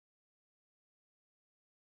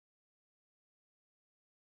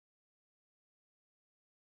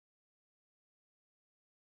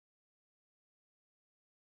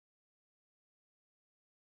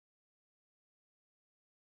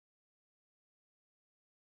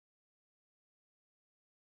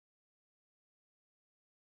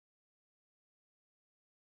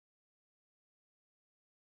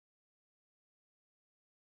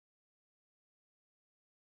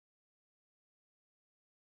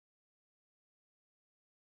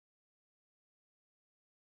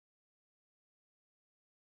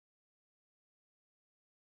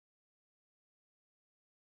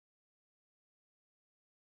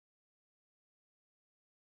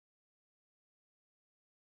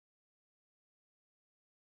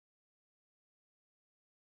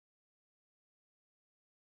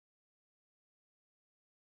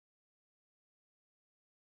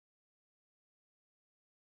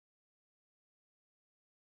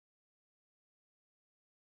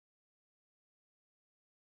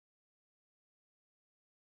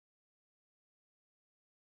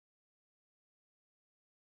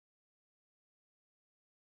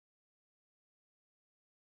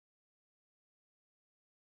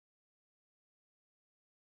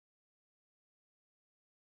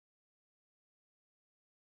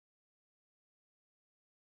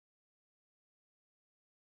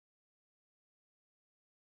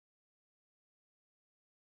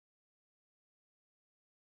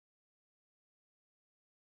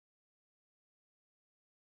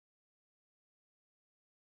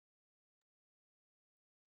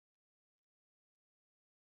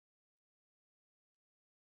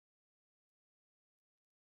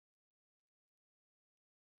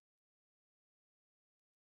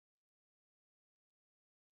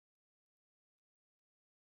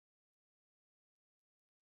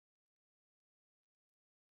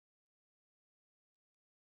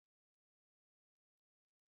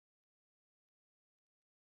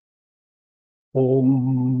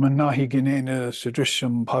Om Nahiginena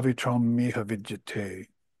Sadrisham Pavitram Miha Vidyate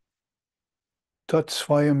Tat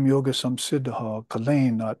Swayam Yoga Samsiddha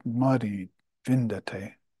Kalain Atmadi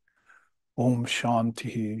Vindate Om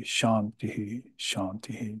Shantihi Shantihi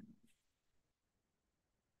Shantihi.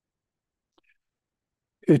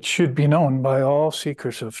 It should be known by all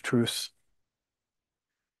seekers of truth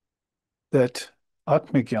that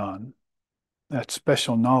Atmagyan, that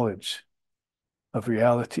special knowledge of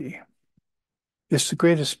reality, is the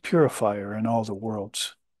greatest purifier in all the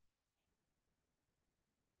worlds.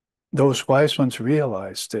 Those wise ones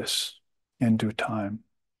realize this in due time.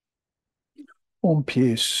 Om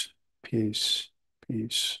peace, peace,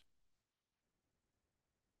 peace.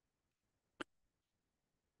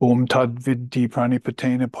 Om tad vidhi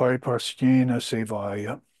pranipatena pariparsyena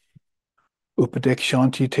sevaya.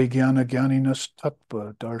 Upadekshanti te jnana jnaninas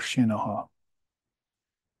tattva darshinaha.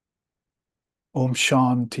 Om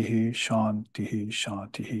shantihi, shantihi,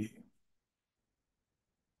 shantihi.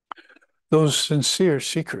 Those sincere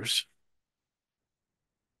seekers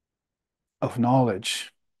of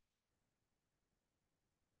knowledge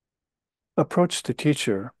approach the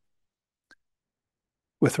teacher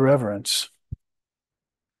with reverence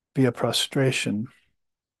via prostration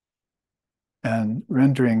and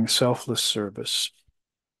rendering selfless service.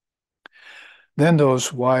 Then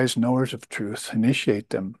those wise knowers of truth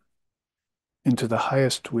initiate them into the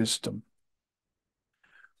highest wisdom.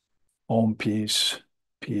 Om peace,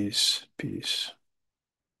 peace, peace.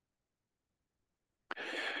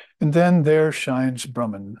 And then there shines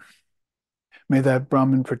Brahman. May that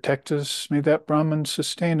Brahman protect us, may that Brahman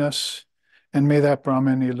sustain us, and may that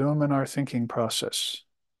Brahman illumine our thinking process.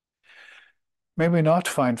 May we not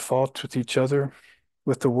find fault with each other,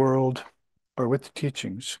 with the world, or with the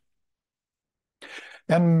teachings.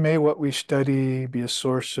 And may what we study be a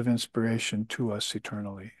source of inspiration to us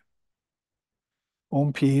eternally.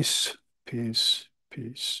 Om peace, peace,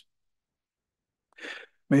 peace.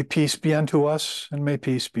 May peace be unto us, and may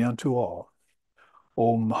peace be unto all.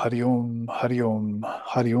 Om Hari Om, Hari Om,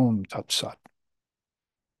 Hari Om Tat Sat.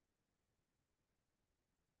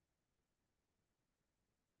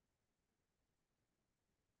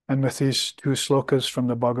 And with these two slokas from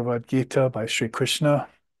the Bhagavad Gita by Sri Krishna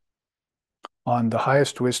on the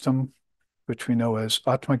highest wisdom, which we know as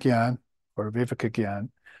Atmagyan or Vivekagyan,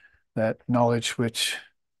 that knowledge which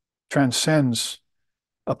transcends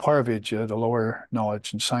aparavidya, the lower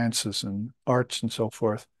knowledge in sciences and arts and so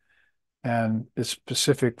forth, and is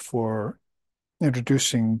specific for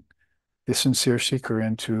introducing the sincere seeker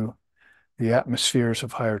into the atmospheres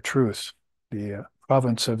of higher truth, the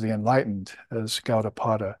province of the enlightened, as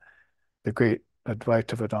Gaudapada, the great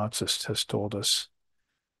Advaita Vedantist, has told us.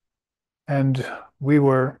 And we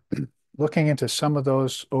were looking into some of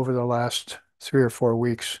those over the last 3 or 4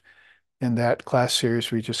 weeks in that class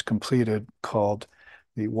series we just completed called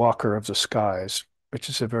The Walker of the Skies, which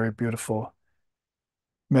is a very beautiful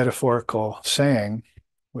metaphorical saying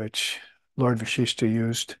which Lord Vasishtha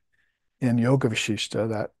used in Yoga Vasishtha,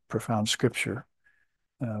 that profound scripture.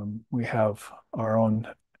 We have our own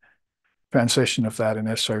translation of that in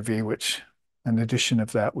SRV, which an edition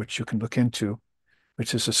of that, which you can look into,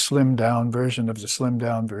 which is a slimmed down version of the slimmed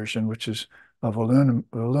down version, which is a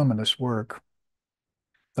voluminous work.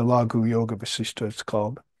 The Lagu Yoga Vasishtha, it's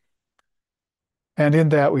called. And in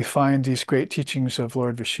that we find these great teachings of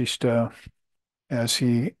Lord Vasishtha as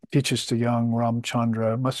he teaches the young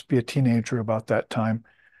Ramchandra, must be a teenager about that time,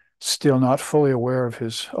 still not fully aware of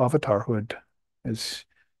his avatarhood, as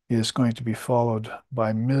he is going to be followed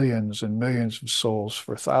by millions and millions of souls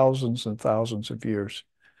for thousands and thousands of years,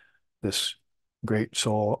 this great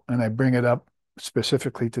soul. And I bring it up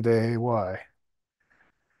specifically today. Why?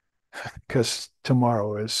 Because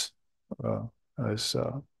tomorrow uh,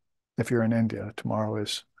 if you're in India, tomorrow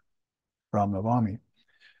is Ram Navami.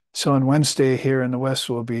 So on Wednesday here in the West,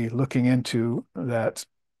 we'll be looking into that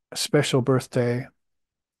special birthday,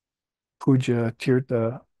 Puja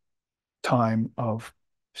Tirtha time of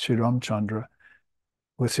Sri Ramchandra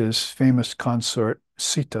with his famous consort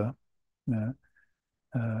Sita,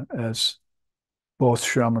 as both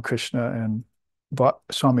Sri Ramakrishna and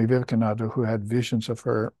Swami Vivekananda, who had visions of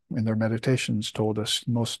her in their meditations, told us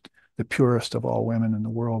the purest of all women in the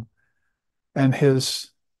world. And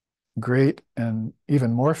his great and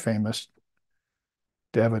even more famous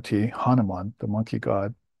devotee, Hanuman, the monkey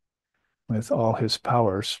god, with all his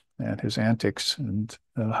powers and his antics, and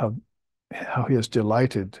how he has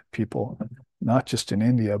delighted people, not just in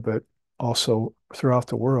India, but also throughout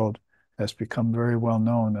the world, has become very well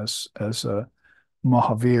known as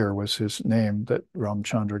Mahavir was his name that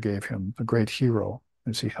Ramchandra gave him, a great hero,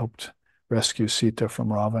 as he helped rescue Sita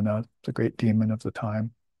from Ravana, the great demon of the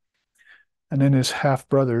time. And then his half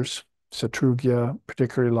brothers, Satrugya,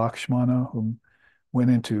 particularly Lakshmana, who went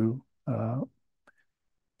into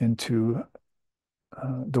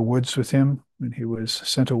the woods with him when he was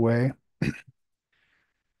sent away,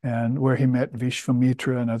 and where he met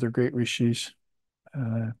Vishvamitra and other great rishis.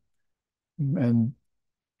 And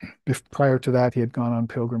prior to that, he had gone on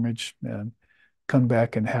pilgrimage and come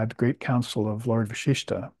back and had great counsel of Lord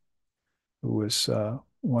Vasishtha, who was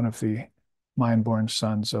one of the mind-born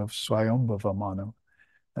sons of Swayambhava Manu.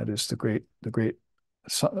 That is the great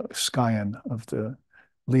scion of the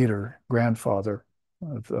leader, grandfather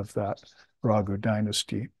of that Raghu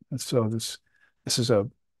dynasty. And so this is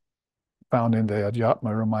found in the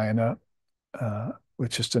Adhyatma Ramayana,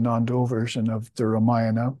 which is the Nando version of the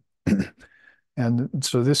Ramayana. And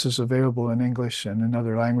so this is available in English and in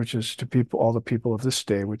other languages to all the people of this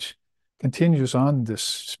day, which continues on this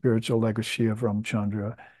spiritual legacy of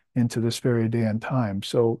Ramchandra into this very day and time.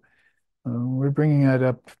 So we're bringing that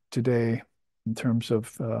up today in terms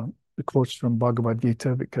of the quotes from Bhagavad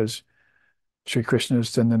Gita, because Sri Krishna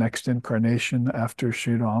is then the next incarnation after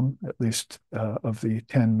Sri Ram, at least of the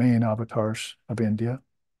 10 main avatars of India,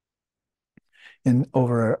 in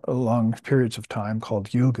over long periods of time called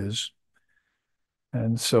yugas.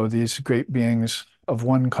 And so these great beings of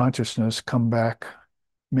one consciousness come back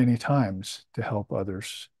many times to help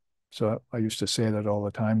others. So I used to say that all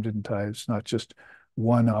the time, didn't I? It's not just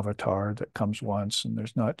one avatar that comes once, and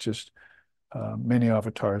there's not just many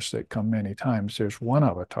avatars that come many times. There's one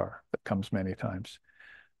avatar that comes many times.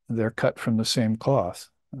 They're cut from the same cloth.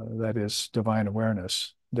 That is divine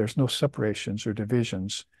awareness. There's no separations or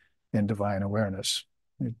divisions in divine awareness.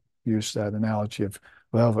 You use that analogy of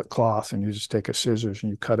velvet cloth, and you just take a scissors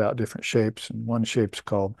and you cut out different shapes. And one shape's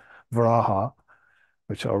called Varaha,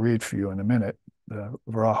 which I'll read for you in a minute. The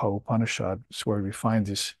Varaha Upanishad is where we find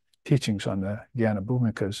these teachings on the Jnana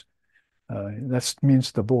Bhumikas. That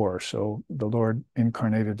means the boar. So the Lord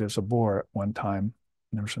incarnated as a boar at one time.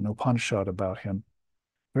 And there's an Upanishad about him.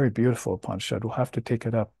 Very beautiful Upanishad. We'll have to take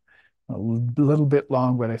it up a little bit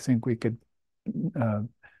long, but I think we could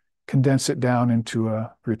condense it down into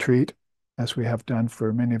a retreat, as we have done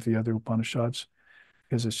for many of the other Upanishads,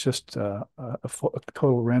 because it's just a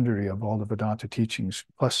total rendering of all the Vedanta teachings,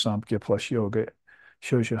 plus Samkhya, plus Yoga. It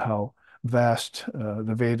shows you how vast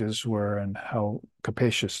the Vedas were and how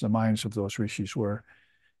capacious the minds of those rishis were,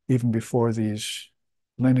 even before these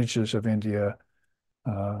lineages of India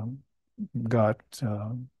got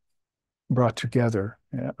brought together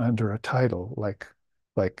under a title like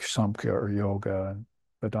Samkhya or Yoga and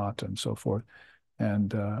Vedanta and so forth,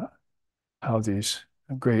 and how these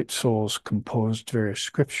great souls composed various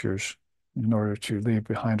scriptures in order to leave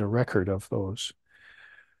behind a record of those.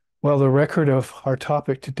 Well, the record of our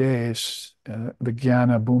topic today is the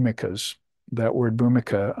Jnana Bhumikas. That word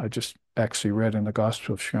Bhumika, I just actually read in the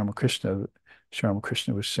Gospel of Sri Ramakrishna that Sri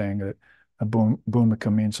Ramakrishna was saying that a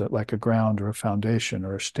Bhumika means that like a ground or a foundation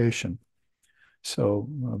or a station. So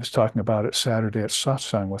I was talking about it Saturday at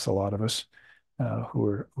satsang with a lot of us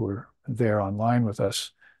who were there online with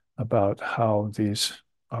us, about how these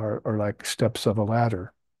are like steps of a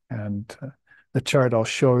ladder. And the chart I'll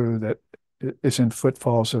show you that is in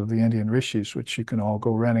Footfalls of the Indian Rishis, which you can all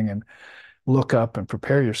go running and look up and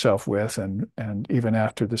prepare yourself with. And even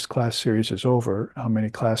after this class series is over, how many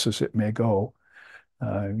classes it may go,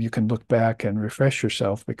 you can look back and refresh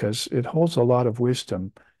yourself, because it holds a lot of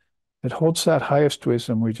wisdom. It holds that highest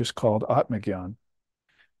wisdom we just called Atmagyan.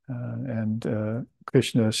 And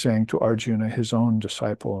Krishna is saying to Arjuna, his own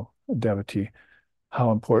disciple, devotee,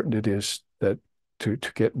 how important it is that to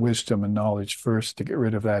get wisdom and knowledge first, to get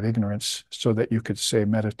rid of that ignorance, so that you could say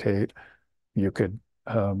meditate, you could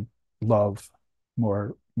love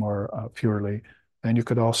more purely, and you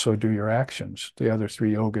could also do your actions. The other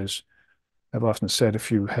three yogas, I've often said,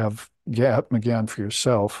 if you have Atmagyan for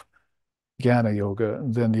yourself, Jnana Yoga,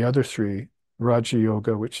 then the other three, Raja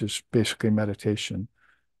Yoga, which is basically meditation,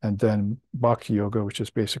 and then Bhakti Yoga, which is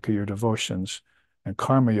basically your devotions, and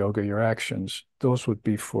Karma Yoga, your actions, those would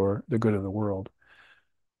be for the good of the world.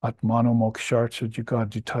 Atmano moksharcha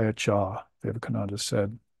jugadjitaya cha, Vivekananda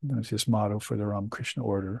said. That's his motto for the Ramakrishna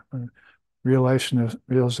order. Realization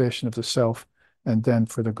of the self, and then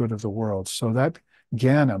for the good of the world. So that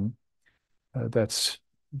Jnanam that's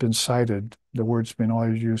been cited, the word's been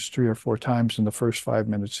only used 3 or 4 times in the first 5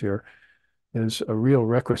 minutes here, is a real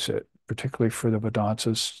requisite, particularly for the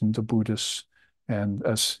Vedantists and the Buddhists, and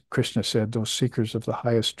as Krishna said, those seekers of the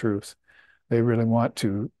highest truth. They really want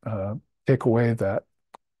to take away that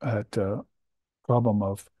problem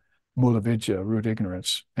of mula vidya, root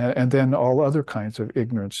ignorance, and then all other kinds of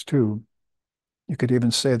ignorance too, You could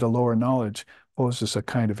even say the lower knowledge poses a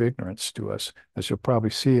kind of ignorance to us, as you'll probably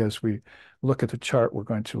see as we look at the chart we're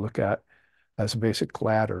going to look at as a basic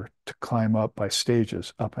ladder to climb up by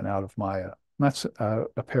stages up and out of Maya. And that's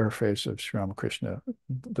a paraphrase of Sri Ramakrishna.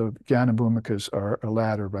 The Jnana Bhumikas are a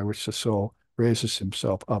ladder by which the soul raises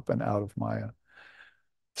himself up and out of Maya.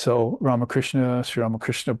 So Ramakrishna, Sri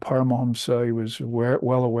Ramakrishna Paramahamsa, he was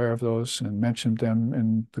well aware of those and mentioned them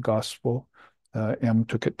in the gospel. M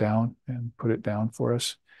took it down and put it down for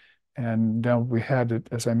us. And now we had it,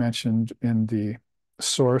 as I mentioned, in the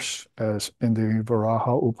source as in the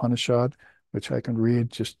Varaha Upanishad, which I can read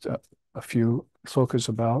just a few slokas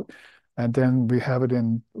about. And then we have it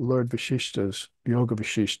in Lord Vasishtha's Yoga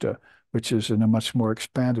Vasishtha, which is in a much more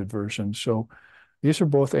expanded version. So these are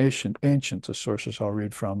both ancient, the sources I'll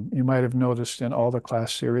read from. You might have noticed in all the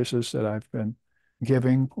class series that I've been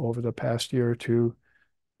giving over the past year or two,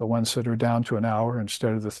 the ones that are down to an hour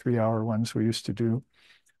instead of the 3-hour ones we used to do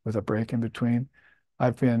with a break in between.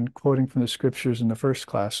 I've been quoting from the scriptures in the first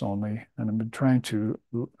class only, and I've been trying to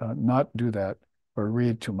not do that or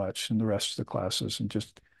read too much in the rest of the classes and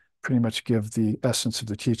just pretty much give the essence of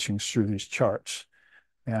the teachings through these charts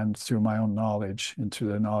and through my own knowledge and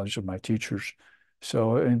through the knowledge of my teachers.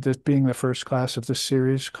 So in this being the first class of this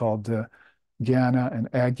series called the Jnana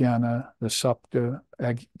and Ajnana, the Sapta,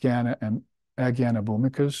 Jnana and Ajnana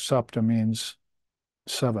Bhumikas. Sapta means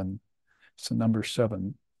 7. It's the number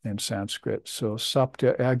 7 in Sanskrit. So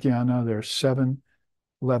Sapta Ajnana, there are 7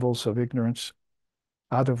 levels of ignorance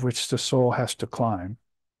out of which the soul has to climb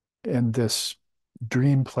in this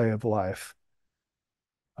dream play of life.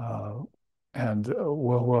 And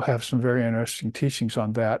we'll have some very interesting teachings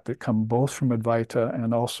on that come both from Advaita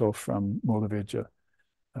and also from Mulavidya.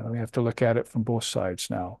 We have to look at it from both sides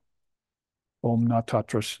now. Om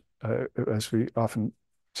Natatras, as we often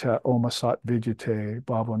say, Om Asat Vidyate,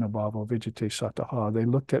 Bhavo Nabhavo Vidyate Sataha. They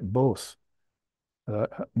looked at both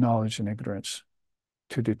knowledge and ignorance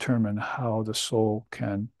to determine how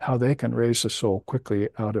they can raise the soul quickly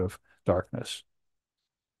out of darkness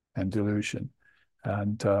and delusion,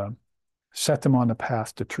 and set them on the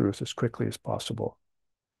path to truth as quickly as possible.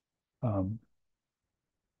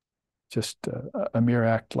 Just a mere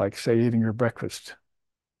act like, say, eating your breakfast,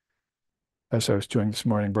 as I was doing this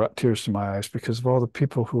morning, brought tears to my eyes because of all the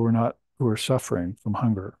people who are suffering from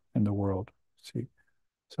hunger in the world. See,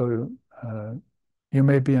 so you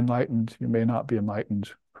may be enlightened, you may not be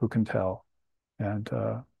enlightened. Who can tell? And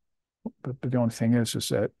but the only thing is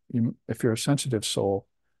that if you're a sensitive soul,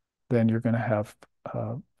 then you're going to have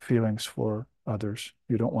feelings for others.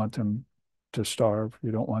 You don't want them to starve.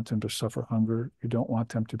 You don't want them to suffer hunger. You don't want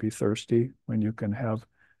them to be thirsty when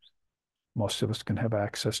most of us can have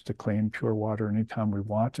access to clean, pure water anytime we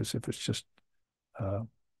want, as if it's just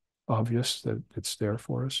obvious that it's there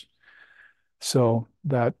for us. So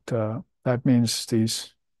that means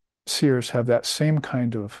these seers have that same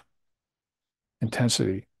kind of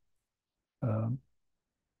intensity in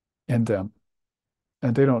them.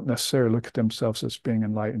 And they don't necessarily look at themselves as being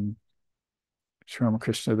enlightened. Sri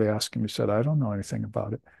Ramakrishna, they asked him, he said, I don't know anything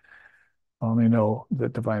about it. I only know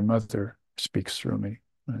that Divine Mother speaks through me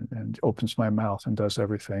and opens my mouth and does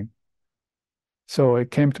everything. So it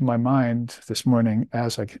came to my mind this morning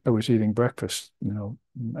as I was eating breakfast,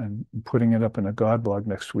 and putting it up in a God blog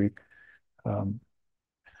next week,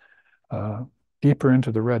 deeper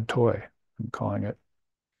into the red toy, I'm calling it,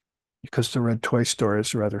 because the red toy story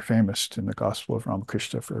is rather famous in the Gospel of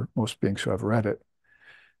Ramakrishna for most beings who have read it,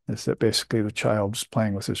 is that basically the child's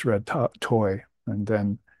playing with his red toy, and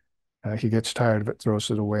then he gets tired of it, throws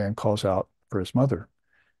it away, and calls out for his mother.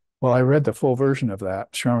 Well, I read the full version of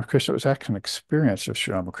that. Sri Ramakrishna, it was actually an experience of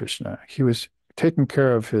Sri Ramakrishna. He was taking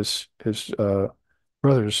care of his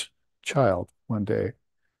brother's child one day,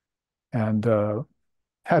 and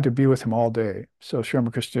had to be with him all day. So Sri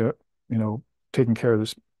Ramakrishna, taking care of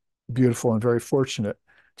this beautiful and very fortunate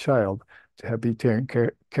child to be taken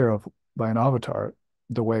care of by an avatar,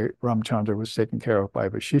 the way Ramchandra was taken care of by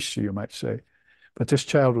Vasishtha, you might say. But this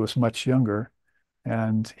child was much younger,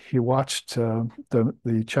 and he watched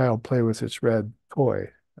the child play with its red toy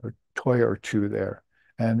or two there.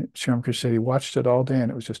 And Sri Ramakrishna said he watched it all day, and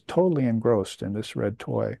it was just totally engrossed in this red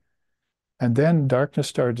toy. And then darkness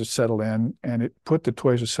started to settle in, and it put the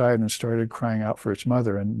toys aside and started crying out for its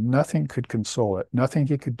mother, and nothing could console it. Nothing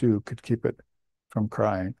he could do could keep it from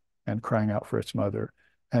crying and crying out for its mother.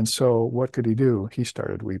 And so what could he do? He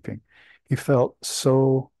started weeping. He felt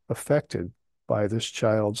so affected by this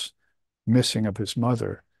child's missing of his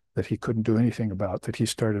mother that he couldn't do anything about, that he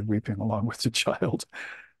started weeping along with the child.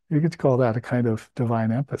 You could call that a kind of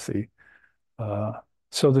divine empathy.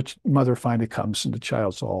 So the mother finally comes, and the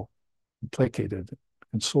child's all placated,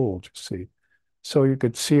 consoled, you see. So you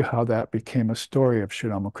could see how that became a story of Sri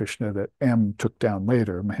Ramakrishna that M took down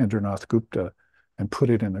later, Mahendranath Gupta, and put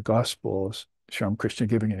it in the Gospels, Sri Ramakrishna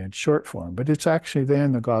giving it in short form. But it's actually there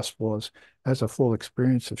in the Gospels as a full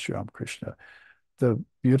experience of Sri Ramakrishna. The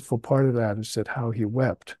beautiful part of that is that how he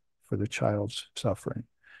wept for the child's suffering.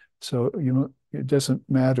 So, it doesn't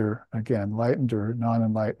matter, again, enlightened or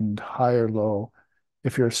non-enlightened, high or low.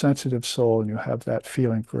 If you're a sensitive soul and you have that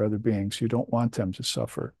feeling for other beings, you don't want them to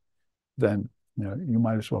suffer, then you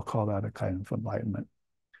might as well call that a kind of enlightenment.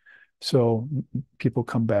 So people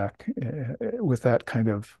come back with that kind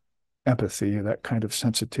of empathy, that kind of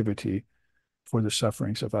sensitivity for the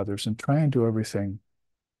sufferings of others and try and do everything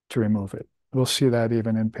to remove it. We'll see that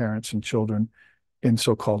even in parents and children in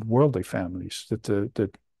so-called worldly families, that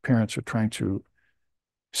the parents are trying to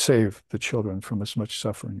save the children from as much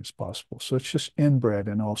suffering as possible. So it's just inbred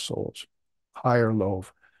in all souls, high or low,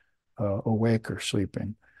 awake or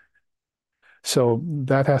sleeping. So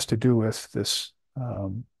that has to do with this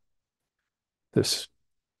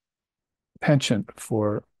penchant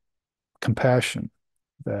for compassion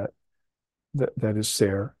that is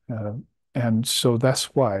there, and so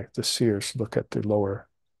that's why the seers look at the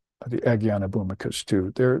Ajnana Bhumikas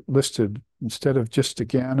too. They're listed instead of just the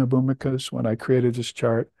Jnana Bhumikas. When I created this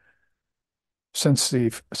chart, since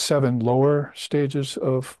the 7 lower stages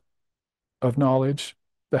of knowledge,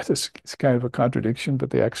 that is it's kind of a contradiction,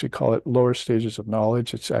 but they actually call it lower stages of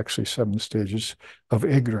knowledge. It's actually 7 stages of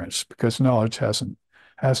ignorance because knowledge hasn't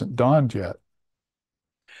dawned yet.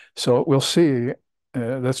 So we'll see.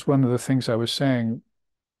 That's one of the things I was saying.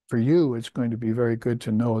 For you, it's going to be very good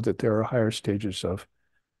to know that there are higher stages of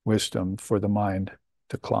wisdom for the mind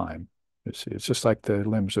to climb. You see, it's just like the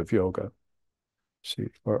limbs of yoga, see,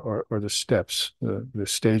 or the steps, the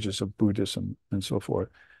stages of Buddhism and so forth.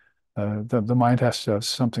 The mind has to have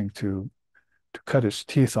something to cut its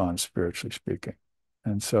teeth on, spiritually speaking.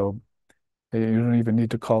 And so you don't even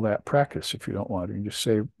need to call that practice if you don't want to. You just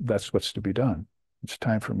say, that's what's to be done. It's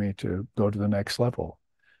time for me to go to the next level.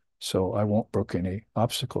 So I won't brook any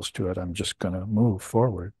obstacles to it. I'm just going to move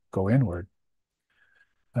forward, go inward.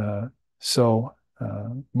 Uh, so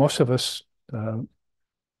most of us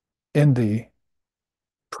in the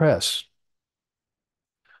press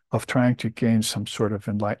of trying to gain some sort of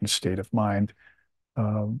enlightened state of mind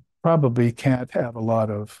probably can't have a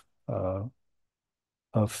lot of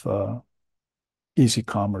easy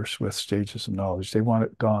commerce with stages of knowledge. They want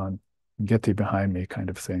it gone and get thee behind me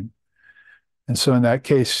kind of thing. And so in that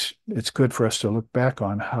case, it's good for us to look back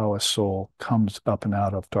on how a soul comes up and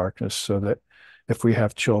out of darkness so that if we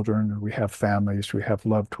have children or we have families, we have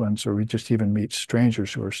loved ones, or we just even meet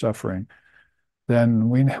strangers who are suffering, then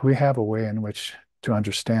we have a way in which to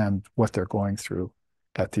understand what they're going through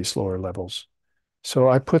at these lower levels. So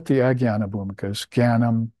I put the Ajnana Bhumikas,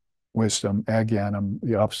 Jnanam, wisdom, Ajnanam,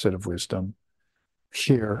 the opposite of wisdom,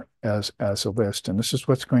 here as a list. And this is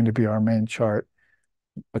what's going to be our main chart,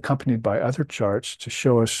 accompanied by other charts to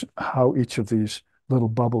show us how each of these little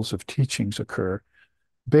bubbles of teachings occur,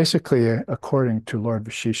 basically according to Lord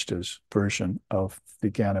Vasishtha's version of the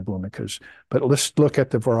Jnana Bhumikas. But let's look at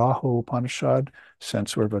the Varaha Upanishad,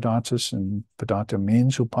 since we're Vedantists and Vedanta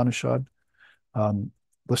means Upanishad.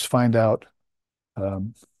 Let's find out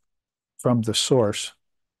from the source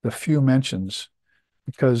the few mentions,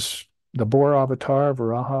 because the Boar avatar,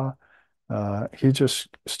 Varaha, he just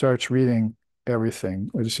starts reading everything.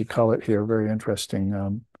 What does he call it here? Very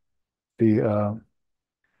interesting. The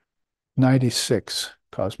 96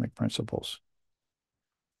 cosmic principles.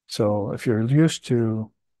 So if you're used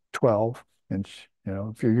to 12, and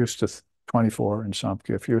if you're used to 24 in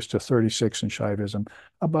Samkhya, if you're used to 36 in Shaivism,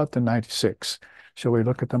 about the 96. Shall we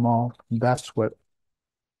look at them all? That's what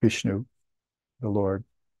Vishnu, the Lord,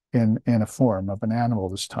 in a form of an animal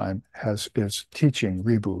this time, is teaching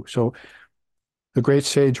Ribu. So the great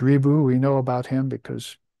sage Ribu, we know about him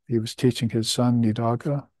because he was teaching his son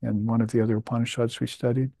Nidagha in one of the other Upanishads we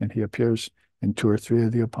studied, and he appears in 2 or 3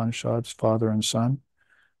 of the Upanishads, father and son.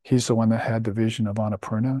 He's the one that had the vision of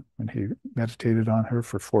Annapurna, and he meditated on her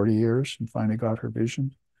for 40 years and finally got her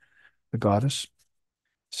vision, the goddess.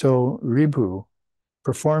 So Ribu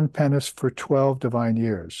performed penance for 12 divine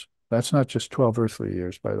years. That's not just 12 earthly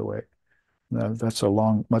years, by the way. That's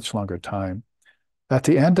a much longer time. At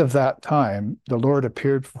the end of that time, the Lord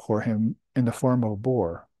appeared for him in the form of a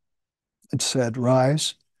boar and said,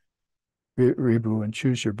 "Rise, Ribu, and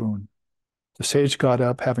choose your boon." The sage got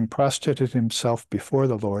up, having prostrated himself before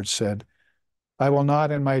the Lord, said, "I will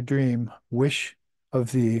not in my dream wish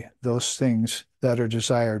of thee those things that are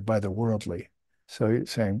desired by the worldly." So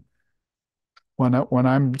he's saying, when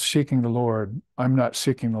I'm seeking the Lord, I'm not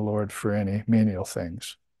seeking the Lord for any menial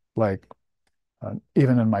things. Like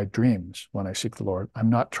even in my dreams, when I seek the Lord, I'm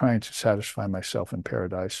not trying to satisfy myself in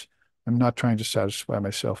paradise. I'm not trying to satisfy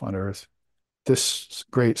myself on earth. This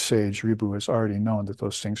great sage, Ribu, has already known that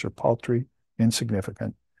those things are paltry,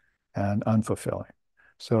 insignificant, and unfulfilling.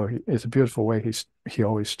 So it's a beautiful way he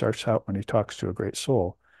always starts out when he talks to a great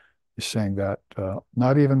soul. He's saying that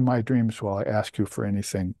not even my dreams will I ask you for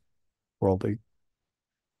anything worldly.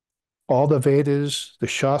 All the Vedas, the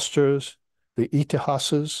Shastras, the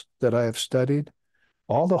Itihasas that I have studied,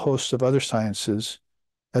 all the hosts of other sciences,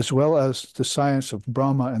 as well as the science of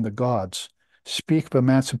Brahma and the gods, speak of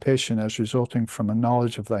emancipation as resulting from a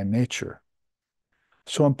knowledge of thy nature.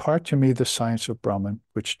 So impart to me the science of Brahman,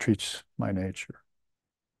 which treats my nature.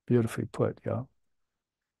 Beautifully put, yeah.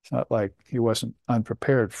 It's not like he wasn't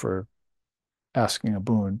unprepared for asking a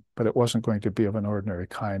boon, but it wasn't going to be of an ordinary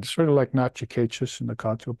kind. Sort of like Nachiketsas in the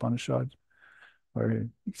Katha Upanishad, where he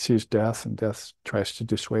sees death and death tries to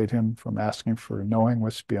dissuade him from asking for knowing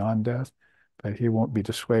what's beyond death, but he won't be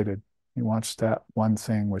dissuaded. He wants that one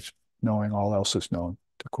thing which knowing all else is known,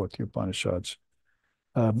 to quote the Upanishads.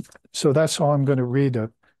 So that's all I'm going to read.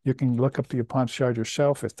 You can look up the Upanishad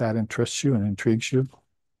yourself if that interests you and intrigues you.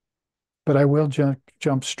 But I will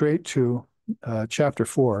jump straight to chapter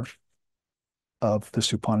 4 of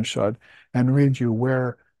this Upanishad and read you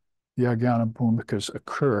where the Ajnana Bhumikas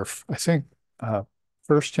occur. I think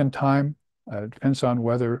first in time, depends on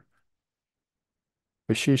whether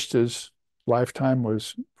Vasishtha's lifetime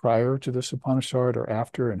was prior to this Upanishad or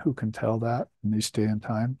after, and who can tell that in this day and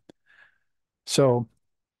time. So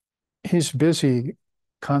he's busy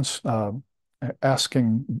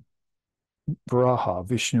asking Varaha,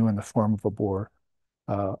 Vishnu in the form of a boar,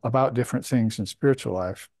 about different things in spiritual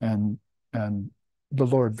life, and the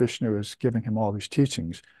Lord Vishnu is giving him all these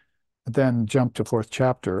teachings. Then jump to fourth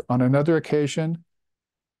chapter. On another occasion,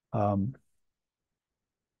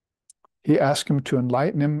 he asked him to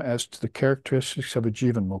enlighten him as to the characteristics of a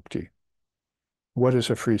jivan mukti. What is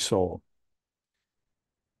a free soul?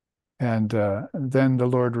 And then the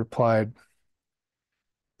Lord replied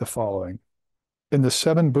the following. In the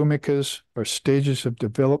 7 bhumikas, or stages of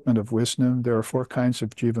development of wisdom, there are 4 kinds of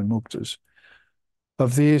jivan muktas.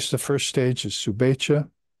 Of these, the first stage is subhecha,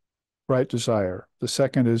 right desire. The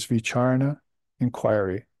second is vicharana,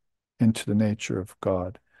 inquiry into the nature of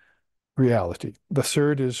God, reality. The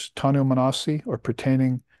third is tanumanasi, or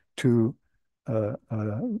pertaining to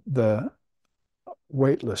the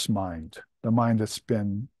weightless mind, the mind that's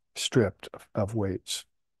been stripped of weights.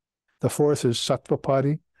 The fourth is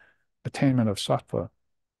sattvapadi, attainment of sattva,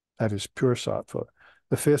 that is pure sattva.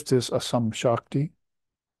 The fifth is asamshakti,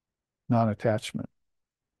 non-attachment.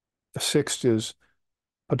 The sixth is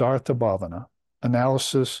padartha bhavana,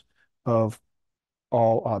 analysis of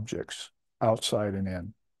all objects, outside and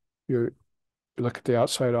in. You look at the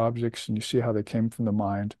outside objects and you see how they came from the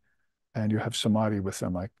mind, and you have samadhi with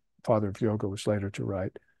them, like Father of Yoga was later to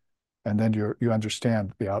write. And then you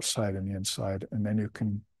understand the outside and the inside, and then you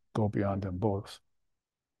can go beyond them both.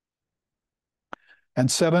 And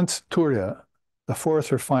seventh, Turiya, the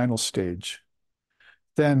fourth or final stage.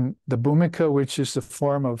 Then the Bhumika, which is the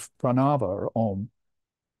form of pranava or om,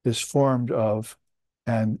 is formed of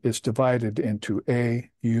and is divided into A,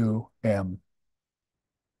 U, M.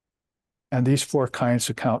 And these 4 kinds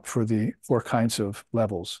account for the 4 kinds of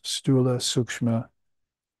levels: stula, sukshma,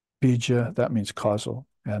 bija, that means causal,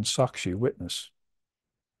 and sakshi, witness.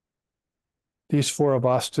 These 4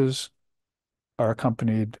 avasthas are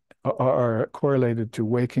correlated to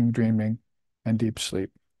waking, dreaming, and deep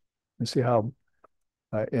sleep. You see how,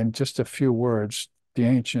 in just a few words, the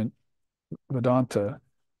ancient Vedanta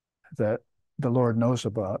that the Lord knows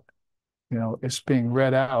about, is being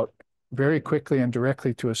read out very quickly and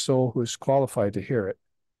directly to a soul who is qualified to hear it.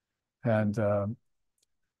 And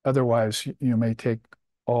otherwise, you may take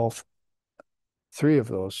all 3 of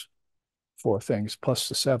those 4 things plus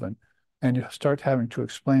the 7, and you start having to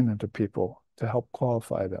explain them to people to help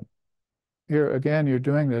qualify them. Here again, you're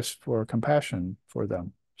doing this for compassion for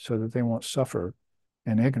them so that they won't suffer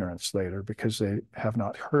in ignorance later because they have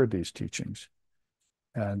not heard these teachings.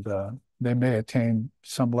 And they may attain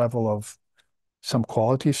some level of some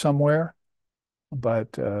quality somewhere,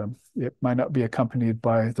 but it might not be accompanied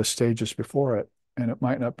by the stages before it, and it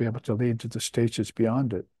might not be able to lead to the stages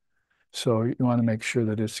beyond it. So you want to make sure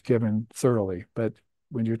that it's given thoroughly. But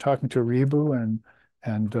when you're talking to Ribu and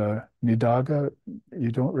Nidaga,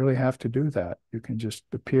 you don't really have to do that. You can just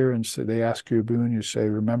appear and say, they ask you a boon, you say,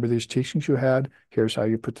 remember these teachings you had? Here's how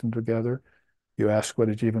you put them together. You ask what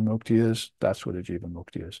a jivan mukti is, that's what a jivan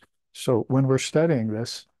mukti is. So when we're studying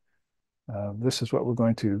this, This is what we're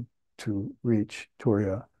going to reach,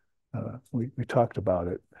 Turiya. We talked about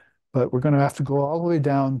it, but we're going to have to go all the way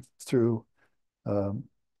down through um,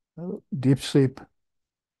 deep sleep,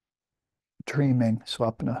 dreaming,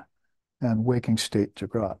 swapna, and waking state,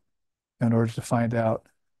 jagrat, in order to find out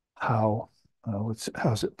how,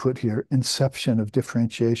 how's it put here, inception of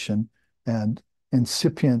differentiation and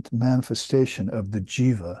incipient manifestation of the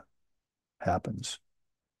jiva happens.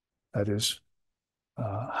 That is,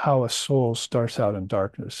 how a soul starts out in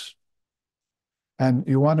darkness. And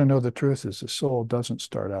you want to know the truth is the soul doesn't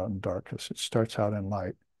start out in darkness. It starts out in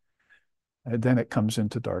light. And then it comes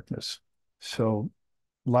into darkness. So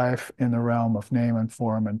life in the realm of name and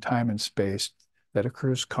form and time and space that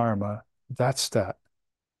accrues karma, that's that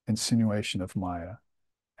insinuation of Maya.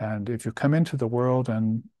 And if you come into the world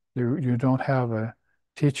and you don't have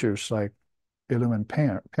teachers like illumined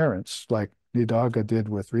parents, like Nidaga did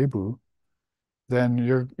with Ribu, then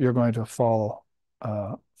you're going to fall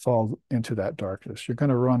into that darkness. You're going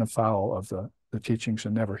to run afoul of the teachings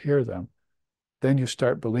and never hear them. Then you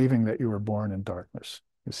start believing that you were born in darkness.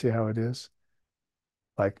 You see how it is?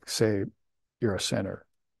 Like, say, you're a sinner,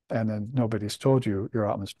 and then nobody's told you your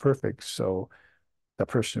Atma's perfect. So the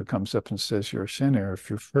person who comes up and says you're a sinner, if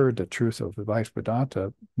you've heard the truth of the Vice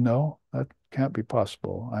Vedanta, no, that can't be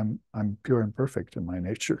possible. I'm pure and perfect in my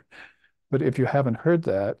nature. But if you haven't heard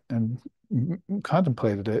that and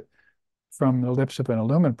contemplated it from the lips of an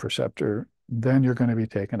illumined preceptor, then you're going to be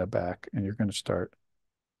taken aback and you're going to start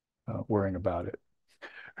worrying about it.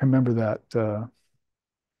 I remember that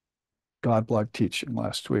God blog teaching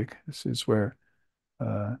last week. This is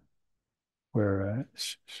uh, where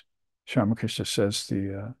Shamakrishna says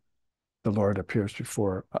the Lord appears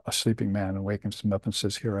before a sleeping man and wakens him up and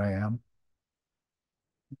says, "Here I am."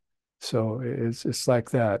 So it's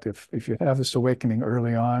like that. If you have this awakening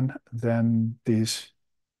early on, then these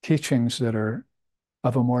teachings that are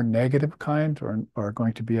of a more negative kind are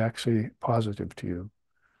going to be actually positive to you.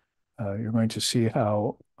 You're going to see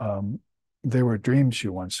how they were dreams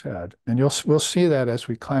you once had, and we'll see that as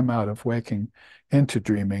we climb out of waking into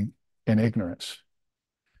dreaming in ignorance,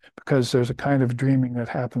 because there's a kind of dreaming that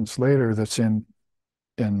happens later that's in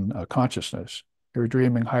consciousness. You're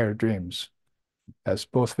dreaming higher dreams, as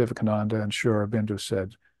both Vivekananda and Sri Aurobindo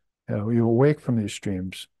said. You awake from these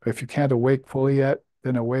dreams. If you can't awake fully yet,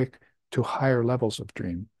 then awake to higher levels of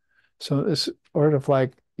dream. So it's sort of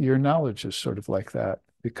like your knowledge is sort of like that,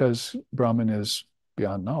 because Brahman is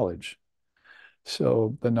beyond knowledge.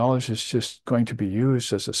 So the knowledge is just going to be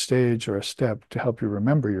used as a stage or a step to help you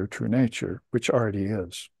remember your true nature, which already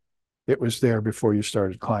is. It was there before you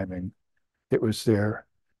started climbing. It was there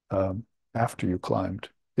after you climbed.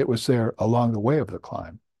 It was there along the way of the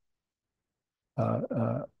climb. Uh,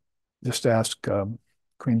 uh, just ask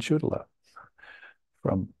Queen Chudala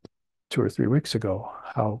from 2 or 3 weeks ago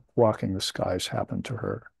how walking the skies happened to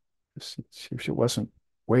her. She wasn't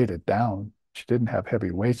weighted down. She didn't have heavy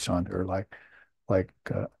weights on her like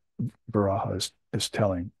Varaha is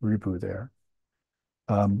telling Ribu there.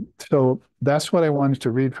 So that's what I wanted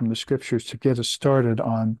to read from the scriptures to get us started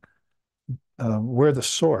on where the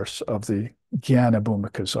source of the Jnana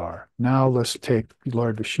Bhumikas are. Now let's take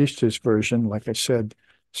Lord Vasishtha's version. Like I said,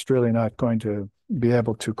 it's really not going to be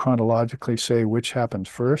able to chronologically say which happened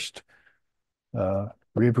first,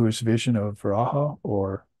 Ribu's vision of Varaha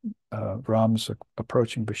or Ram's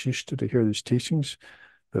approaching Vasishtha to hear these teachings.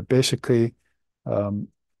 But basically, um,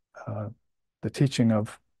 the teaching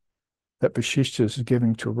of that Vasishtha is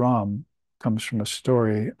giving to Ram comes from a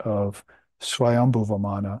story of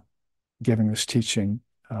Swayambhuvamana giving this teaching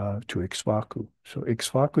to Ikshvaku. So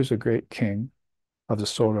Ikshvaku is a great king of the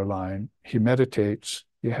solar line. He meditates.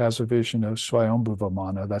 He has a vision of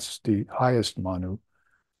Swayambhuvamana. That's the highest Manu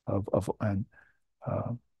and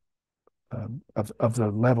uh, of the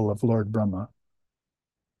level of Lord Brahma.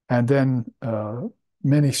 And then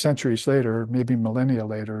many centuries later, maybe millennia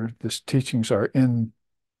later, these teachings are in,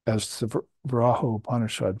 as the Varaha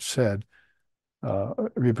Upanishad said,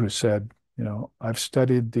 Ribu said, I've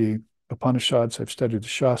studied the Upanishads, I've studied the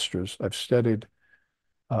Shastras, I've studied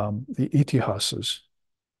the Itihasas,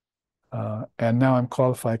 and now I'm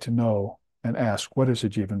qualified to know and ask, what is a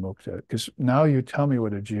Jivan Mukta? Because now you tell me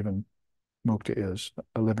what a Jivan Mukta is,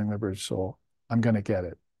 a living liberated soul, I'm going to get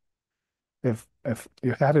it. If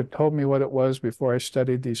you had told me what it was before I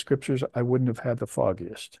studied these scriptures, I wouldn't have had the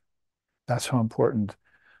foggiest. That's how important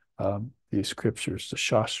these scriptures, the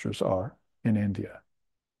Shastras, are in India.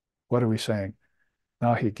 What are we saying?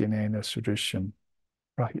 Nahi ginena sudrishyam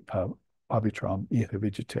pavitram iha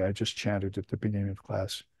vijite. I just chanted at the beginning of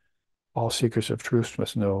class. All seekers of truth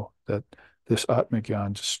must know that this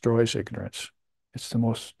Atmagyan destroys ignorance. It's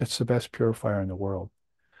the best purifier in the world.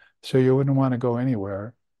 So you wouldn't want to go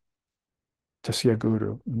anywhere to see a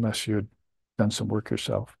guru unless you'd done some work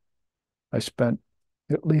yourself. I spent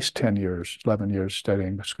at least 10 years, 11 years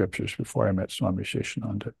studying the scriptures before I met Swami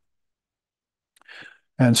Sheshananda.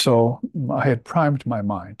 And so I had primed my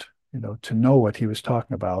mind, to know what he was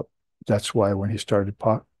talking about. That's why when he started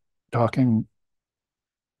talking,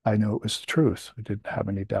 I knew it was the truth. I didn't have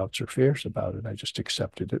any doubts or fears about it. I just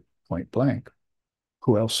accepted it point blank.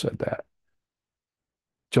 Who else said that?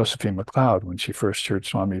 Josephine MacLeod, when she first heard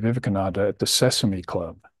Swami Vivekananda at the Sesame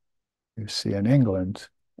Club, you see, in England.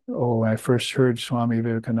 Oh, when I first heard Swami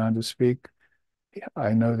Vivekananda speak,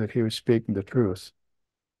 I know that he was speaking the truth.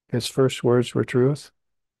 His first words were truth,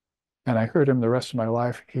 and I heard him the rest of my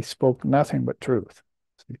life. He spoke nothing but truth.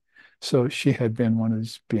 So she had been one of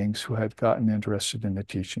these beings who had gotten interested in the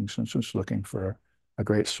teachings and was looking for a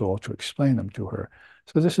great soul to explain them to her.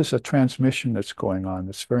 So this is a transmission that's going on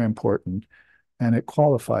that's very important, and it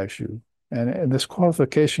qualifies you. And this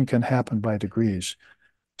qualification can happen by degrees.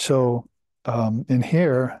 So in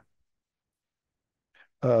here,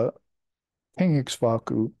 uh, King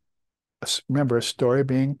Ikshvaku, remember a story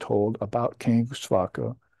being told about King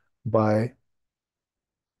Ikshvaku by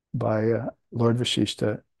Lord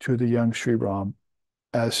Vasishtha to the young Sri Ram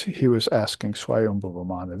as he was asking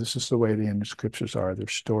Swayambhuvamana. This is the way the Indian scriptures are.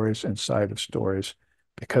 There's stories inside of stories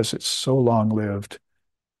because it's so long-lived,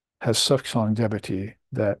 has such longevity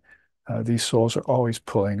that these souls are always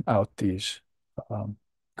pulling out these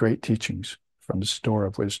great teachings from the store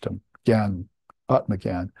of wisdom, Gyan, Atma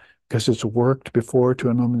Gyan, because it's worked before to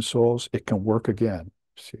illumine souls, it can work again,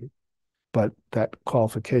 see? But that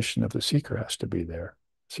qualification of the seeker has to be there.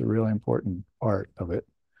 It's a really important part of it.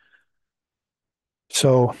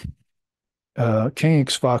 So King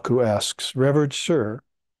Ikshvaku asks, Revered Sir,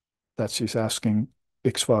 that's he's asking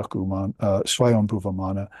Ikshvaku,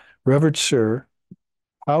 Swayambhuvamana, Revered Sir,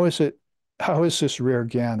 how is this rare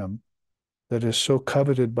Gyanam that is so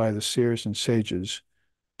coveted by the seers and sages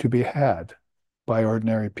to be had by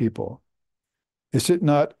ordinary people? Is it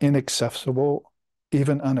not inaccessible,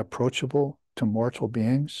 even unapproachable to mortal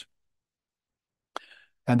beings?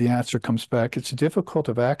 And the answer comes back, it's difficult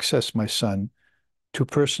of access, my son, to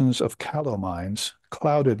persons of callow minds,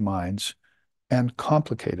 clouded minds, and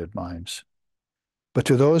complicated minds. But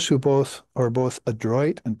to those who are both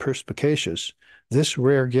adroit and perspicacious, this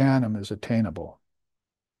rare Gyanam is attainable,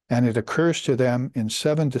 and it occurs to them in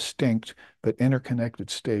 7 distinct but interconnected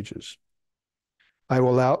stages. I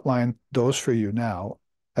will outline those for you now,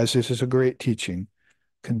 as this is a great teaching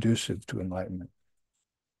conducive to enlightenment.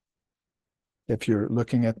 If you're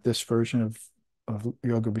looking at this version of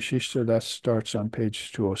Yoga Vasishtha, that starts on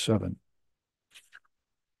page 207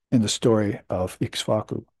 in the story of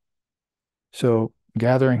Ikshvaku. So,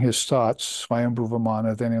 gathering his thoughts,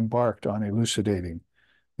 Swayambhuvamana then embarked on elucidating.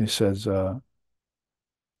 He says,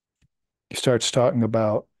 he starts talking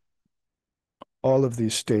about all of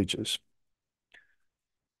these stages.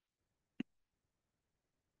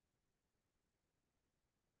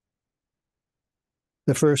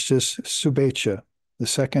 The first is Subhecha. The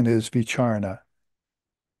second is Vicharana,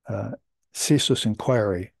 ceaseless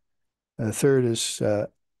inquiry. The third is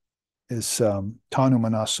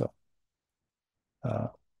Tanumanasa,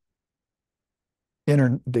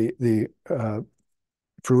 the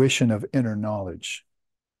fruition of inner knowledge.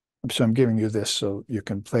 So I'm giving you this so you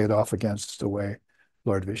can play it off against the way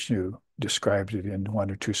Lord Vishnu described it in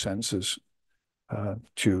 1 or 2 sentences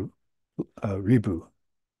to Ribu.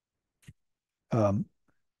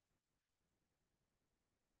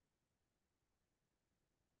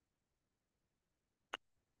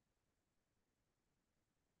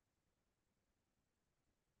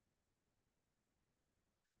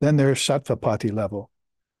 Then there's Sattvapati level.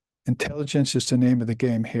 Intelligence is the name of the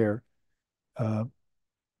game here,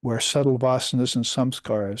 where subtle vasanas and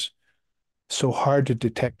samskaras, so hard to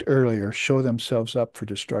detect earlier, show themselves up for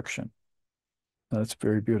destruction. Now, that's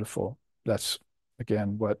very beautiful. That's,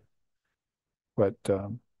 again, what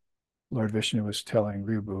Lord Vishnu was telling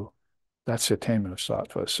Ribu. That's the attainment of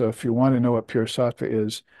sattva. So if you want to know what pure sattva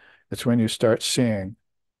is, it's when you start seeing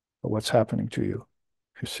what's happening to you.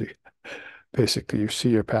 You see, basically, you see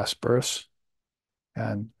your past births,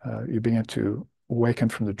 and you begin to awaken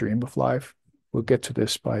from the dream of life. We'll get to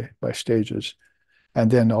this by stages. And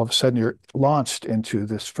then all of a sudden you're launched into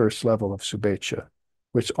this first level of Subhecha,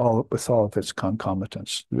 with all of its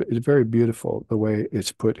concomitants. It's very beautiful the way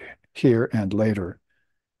it's put here and later.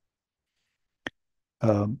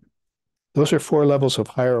 Those are 4 levels of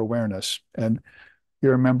higher awareness. And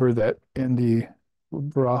you remember that in the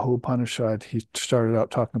Varaha Upanishad, he started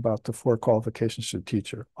out talking about the four qualifications of the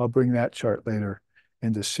teacher. I'll bring that chart later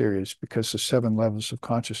in this series because the seven levels of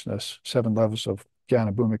consciousness, seven levels of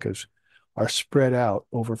Jnana Bhumikas are spread out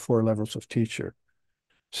over four levels of teacher.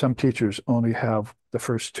 Some teachers only have the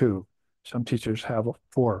first two. Some teachers have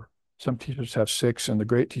four. Some teachers have six, and the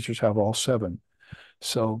great teachers have all seven.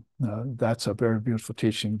 So that's a very beautiful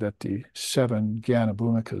teaching that the seven Jnana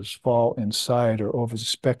Bhumikas fall inside or over the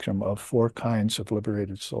spectrum of four kinds of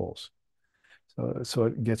liberated souls. So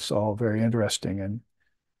it gets all very interesting, and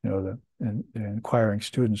the inquiring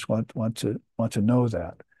students want to know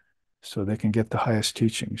that so they can get the highest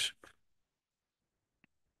teachings.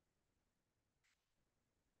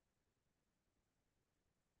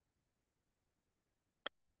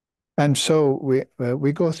 And so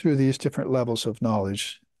we go through these different levels of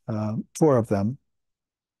knowledge, four of them,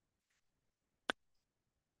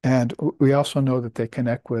 and we also know that they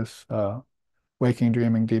connect with waking,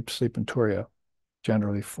 dreaming, deep sleep, and turiya,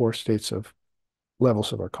 generally four states of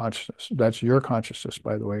levels of our consciousness. That's your consciousness,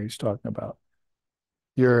 by the way, he's talking about.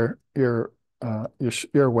 You're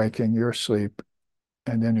waking, you're asleep,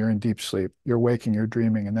 and then you're in deep sleep. You're waking, you're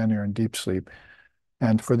dreaming, and then you're in deep sleep.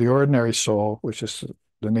 And for the ordinary soul, which is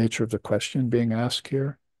the nature of the question being asked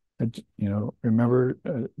here, remember,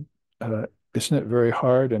 isn't it very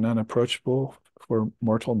hard and unapproachable for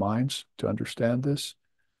mortal minds to understand this?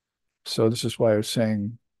 So this is why I was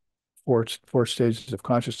saying four stages of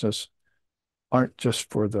consciousness aren't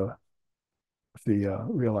just for the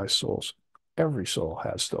realized souls. Every soul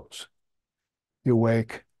has those. You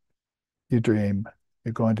wake, you dream,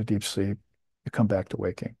 you go into deep sleep, you come back to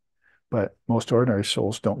waking. But most ordinary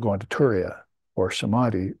souls don't go into turiya or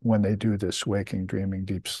samadhi when they do this waking, dreaming,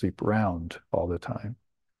 deep sleep round all the time.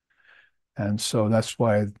 And so that's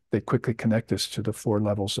why they quickly connect this to the four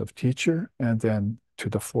levels of teacher and then to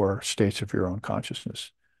the four states of your own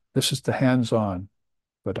consciousness. This is the hands-on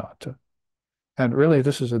Vedanta. And really,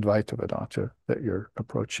 this is Advaita Vedanta that you're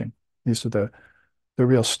approaching. These are the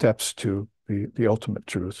real steps to the ultimate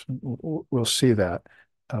truth. We'll see that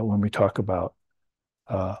when we talk about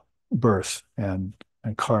birth and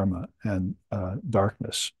karma and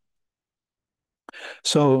darkness.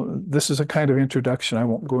 So this is a kind of introduction. I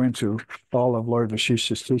won't go into all of Lord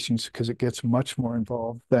Vasishtha's teachings because it gets much more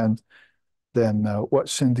involved than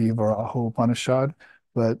what's in the Varaha Upanishad.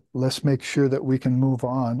 But let's make sure that we can move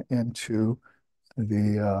on into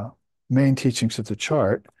the main teachings of the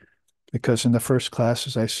chart, because in the first class,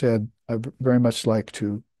 as I said, I very much like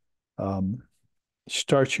to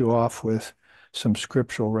start you off with some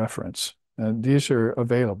scriptural reference. And these are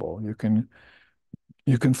available. You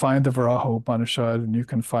can find the Varaha Upanishad, and you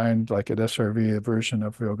can find like at SRV a version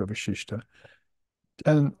of Yoga Vasishtha.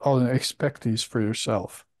 And I'll expect these for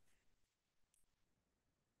yourself.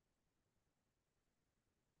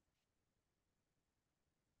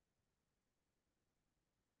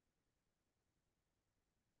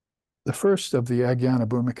 The first of the Ajnana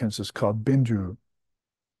Bhumikas is called Bindu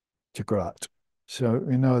Jagrat. So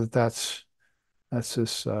we know that that's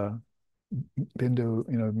this Bindu,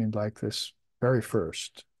 I mean like this very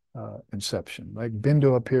first inception. Like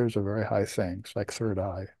Bindu appears a very high thing. It's like third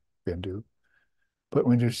eye, Bindu. But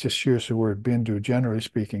when you just use the word Bindu, generally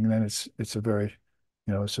speaking, then it's a very,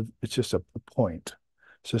 it's just a point.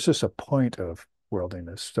 So it's just a point of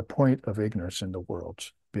worldliness, the point of ignorance in the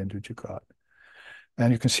world, Bindu Jagrat.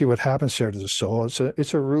 And you can see what happens there to the soul.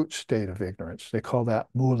 It's a root state of ignorance. They call that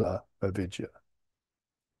mula avidya.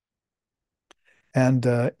 And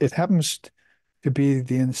it happens to be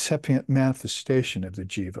the incipient manifestation of the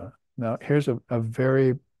jiva. Now, here's a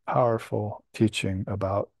very powerful teaching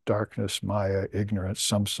about darkness, maya, ignorance,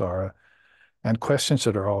 samsara, and questions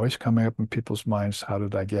that are always coming up in people's minds. How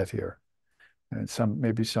did I get here? And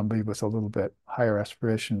maybe somebody with a little bit higher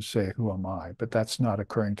aspirations say, who am I? But that's not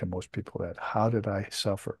occurring to most people. That how did I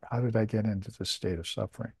suffer? How did I get into this state of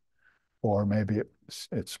suffering? Or maybe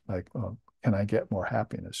it's like, can I get more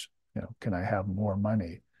happiness? Can I have more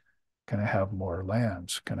money? Can I have more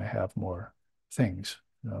lands? Can I have more things,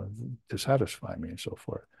 to satisfy me and so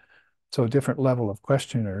forth? So a different level of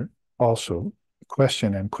questioner also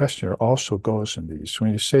question and questioner also goes in these.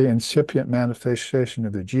 When you say incipient manifestation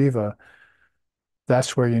of the jiva,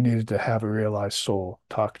 that's where you needed to have a realized soul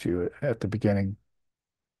talk to you at the beginning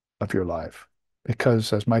of your life.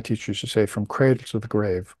 Because as my teacher used to say, from cradle to the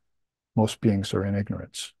grave, most beings are in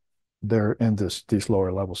ignorance. They're in these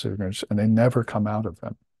lower levels of ignorance, and they never come out of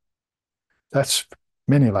them. That's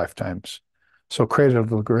many lifetimes. So cradle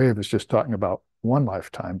to the grave is just talking about one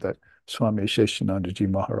lifetime that Swami Sheshanandaji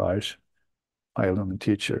Maharaj, my illumined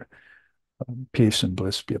teacher, peace and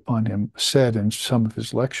bliss be upon him, said in some of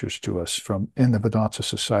his lectures to us from in the Vedanta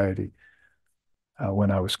Society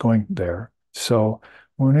when I was going there. So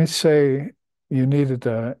when we say you needed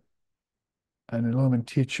an illumined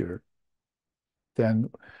teacher, then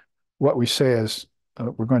what we say is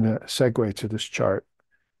we're going to segue to this chart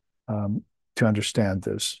um, to understand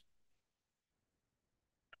this.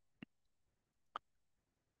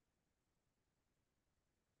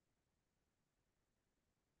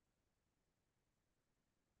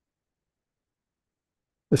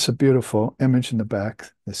 It's a beautiful image in the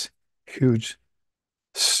back, this huge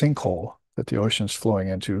sinkhole that the ocean's flowing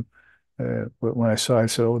into. When I saw it, I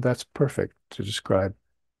said, "Oh, that's perfect to describe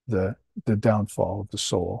the the downfall of the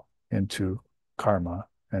soul into karma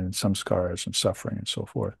and samskaras and suffering and so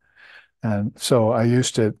forth." And so I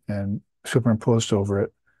used it and superimposed over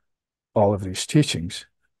it all of these teachings.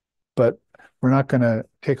 But we're not going to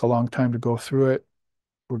take a long time to go through it.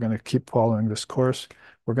 We're going to keep following this course.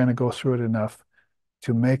 We're going to go through it enough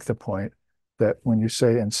to make the point that when you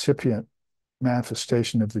say incipient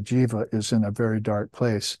manifestation of the jiva is in a very dark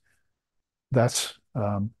place, that's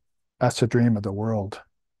a dream of the world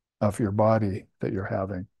of your body that you're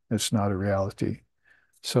having. It's not a reality.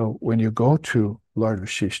 So when you go to Lord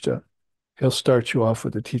Vasishtha, he'll start you off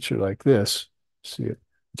with a teacher like this. See it.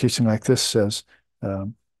 Teaching like this says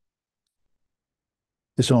um,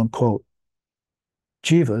 his own quote: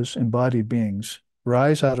 "Jivas, embodied beings,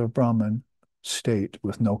 rise out of Brahman state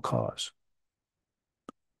with no cause.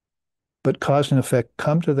 But cause and effect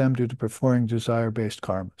come to them due to performing desire-based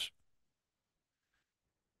karmas."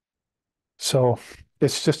 So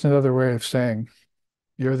it's just another way of saying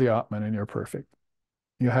you're the Atman and you're perfect.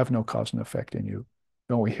 You have no cause and effect in you.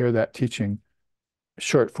 Don't we hear that teaching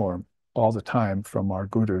short form all the time from our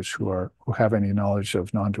gurus who have any knowledge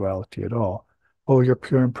of non-duality at all? Oh, you're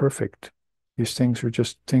pure and perfect. These things are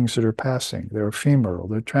just things that are passing. They're ephemeral.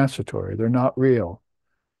 They're transitory. They're not real.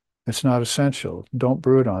 It's not essential. Don't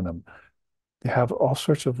brood on them. They have all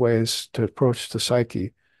sorts of ways to approach the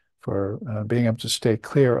psyche for being able to stay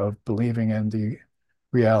clear of believing in the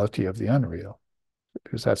reality of the unreal,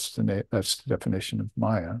 because that's the definition of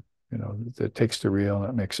Maya. You know, it takes the real and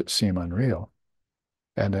it makes it seem unreal,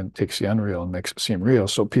 and then it takes the unreal and makes it seem real.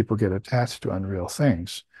 So people get attached to unreal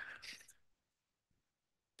things.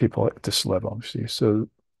 People at this level, you see. So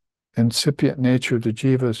incipient nature of the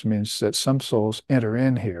jivas means that some souls enter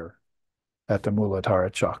in here at the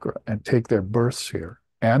Muladhara chakra and take their births here.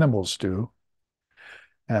 Animals do,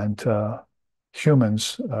 and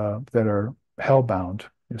humans that are hellbound,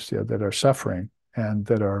 you see, that are suffering and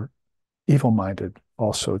that are evil-minded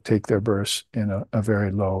also take their births in a very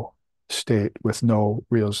low state with no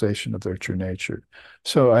realization of their true nature.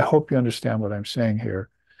 So I hope you understand what I'm saying here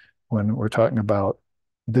when we're talking about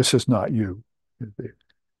this is not you.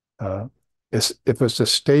 Uh, if it's a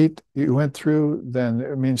state you went through, then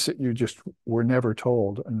it means that you just were never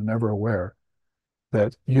told and never aware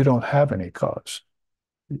that you don't have any cause.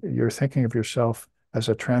 You're thinking of yourself as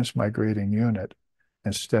a transmigrating unit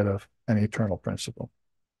instead of an eternal principle.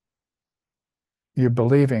 You're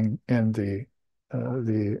believing in the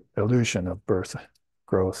illusion of birth,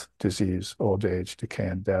 growth, disease, old age, decay,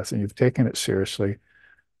 and death, and you've taken it seriously.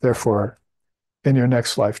 Therefore, in your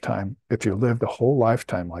next lifetime, if you lived a whole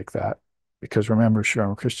lifetime like that, because remember, Sri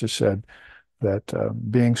Ramakrishna said that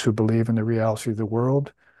beings who believe in the reality of the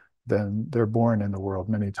world, then they're born in the world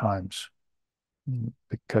many times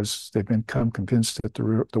because they've become convinced that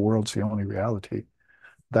the world's the only reality.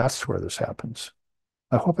 That's where this happens.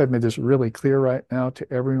 I hope I've made this really clear right now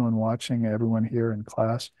to everyone watching, everyone here in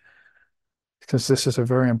class, because this is a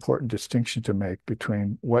very important distinction to make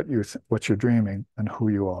between what you're dreaming and who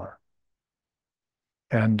you are.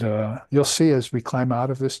 And you'll see as we climb out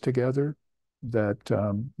of this together that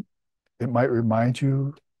it might remind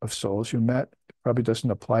you of souls you met. It probably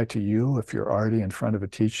doesn't apply to you if you're already in front of a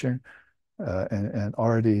teacher and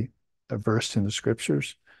already versed in the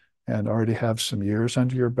scriptures and already have some years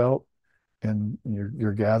under your belt and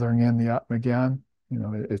you're gathering in the Atmagyan, you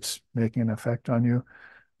know, it's making an effect on you,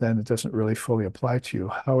 then it doesn't really fully apply to you.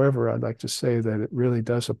 However, I'd like to say that it really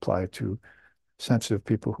does apply to sensitive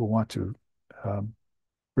people who want to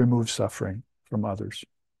remove suffering from others,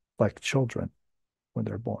 like children when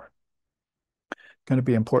they're born. Going to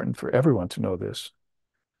be important for everyone to know this,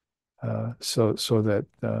 so that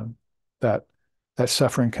that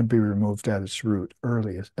suffering can be removed at its root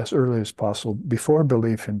as early as possible before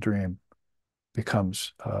belief in dream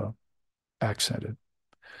becomes accented.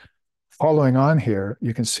 Following on here,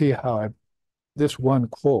 you can see how this one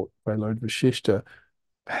quote by Lord Vasishtha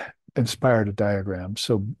inspired a diagram.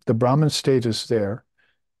 So the Brahman state is there,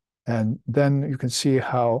 and then you can see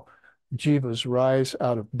how jivas rise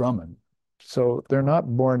out of Brahman. So they're not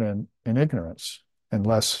born in ignorance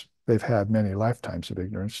unless they've had many lifetimes of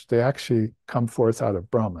ignorance. They actually come forth out of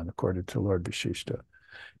Brahman, according to Lord Vasishtha.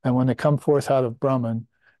 And when they come forth out of Brahman,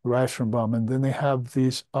 rise from Brahman, then they have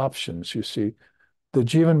these options, you see. The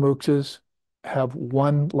Jivan Muktas have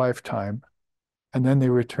one lifetime, and then they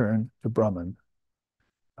return to Brahman.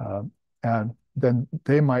 And then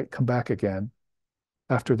they might come back again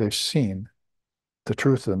after they've seen the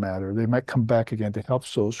truth of the matter. They might come back again to help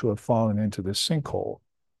souls who have fallen into this sinkhole,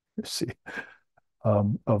 you see,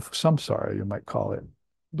 of samsara, you might call it.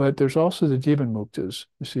 But there's also the Jivan Muktas.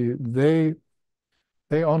 You see,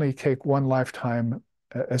 they only take one lifetime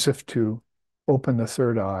as if to open the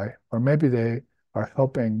third eye, or maybe they are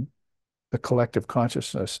helping the collective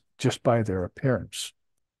consciousness just by their appearance.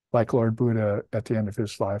 Like Lord Buddha at the end of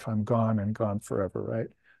his life, I'm gone and gone forever, right?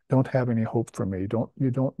 Don't have any hope for me.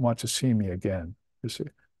 You don't want to see me again. You see,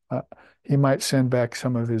 he might send back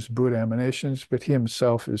some of his Buddha emanations, but he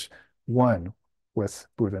himself is one with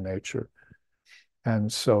Buddha nature.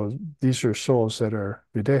 And so these are souls that are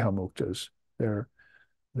videha muktas.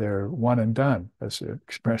 They're one and done, as the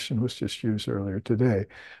expression was just used earlier today.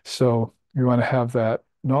 So you want to have that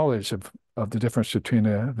knowledge of the difference between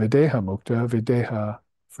a videha mukta, videha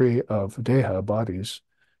free of deha, bodies,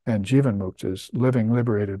 and jivan muktas, living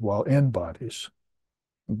liberated while in bodies.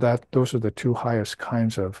 Those are the two highest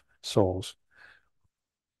kinds of souls.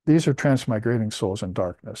 These are transmigrating souls in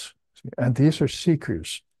darkness. And these are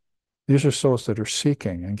seekers. These are souls that are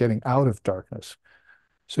seeking and getting out of darkness.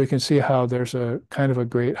 So you can see how there's a kind of a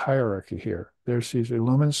great hierarchy here. There's these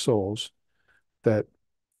illumined souls that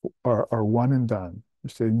are one and done.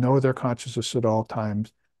 If they know their consciousness at all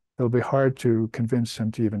times, it'll be hard to convince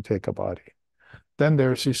them to even take a body. Then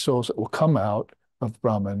there's these souls that will come out of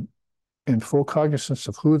Brahman in full cognizance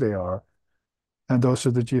of who they are, and those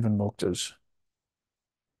are the Jivan Muktas,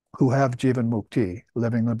 who have Jivan Mukti,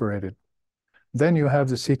 living liberated. Then you have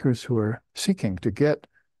the seekers who are seeking to get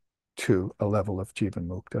to a level of Jivan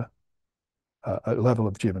Mukta, a level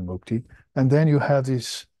of Jivan Mukti. And then you have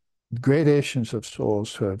these gradations of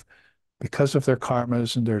souls who have, because of their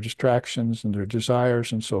karmas and their distractions and their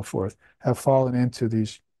desires and so forth, have fallen into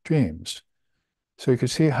these dreams. So you can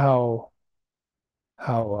see how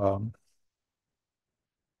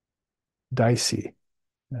dicey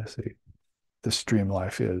this dream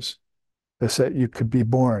life is. It's that you could be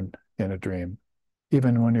born in a dream.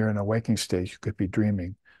 Even when you're in a waking stage, you could be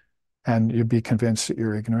dreaming. And you'd be convinced that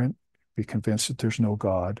you're ignorant, be convinced that there's no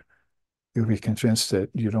God. You'll be convinced that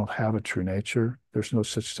you don't have a true nature. There's no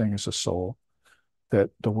such thing as a soul,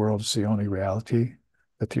 that the world is the only reality,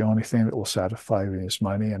 that the only thing that will satisfy me is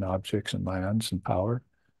money and objects and lands and power.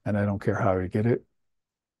 And I don't care how you get it.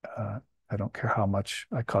 I don't care how much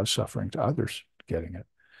I cause suffering to others getting it.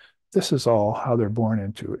 This is all how they're born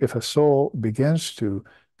into. If a soul begins to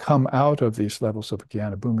come out of these levels of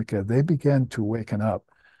Jnana Bhumika, they begin to waken up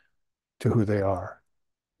to who they are.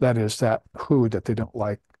 That is that who that they don't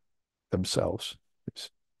like themselves.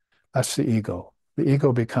 That's the ego. The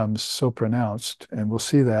ego becomes so pronounced, and we'll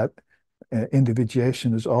see that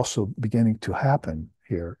individuation is also beginning to happen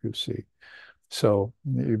here, you see. So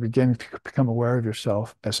you're beginning to become aware of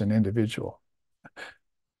yourself as an individual.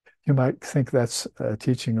 You might think that's a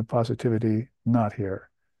teaching of positivity, not here.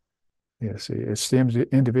 You see, it's the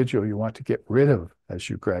individual you want to get rid of as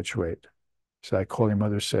you graduate. So like Holy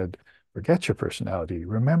Mother said, forget your personality,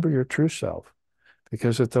 remember your true self.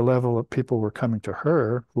 Because at the level of people were coming to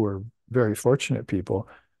her, who were very fortunate people,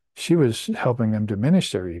 she was helping them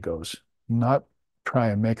diminish their egos, not try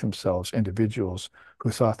and make themselves individuals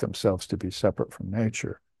who thought themselves to be separate from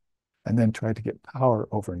nature, and then try to get power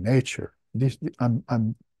over nature.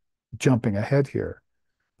 I'm jumping ahead here,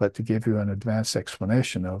 but to give you an advanced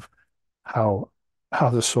explanation of how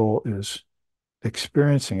the soul is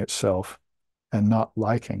experiencing itself and not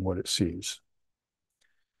liking what it sees.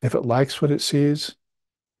 If it likes what it sees,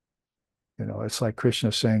 it's like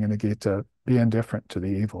Krishna saying in the Gita, be indifferent to the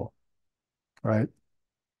evil, right?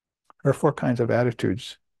 There are four kinds of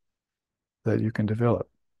attitudes that you can develop.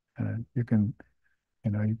 And you can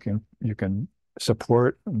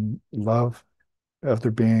support and love other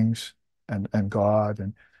beings and God,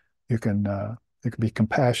 and you can be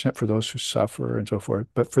compassionate for those who suffer and so forth.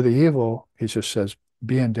 But for the evil, he just says,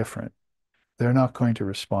 be indifferent. They're not going to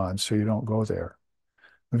respond, so you don't go there.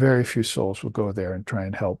 Very few souls will go there and try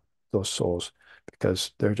and help those souls,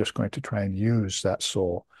 because they're just going to try and use that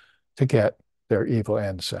soul to get their evil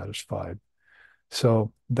end satisfied.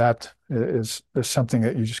 So that is something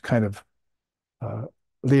that you just kind of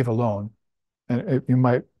leave alone. And you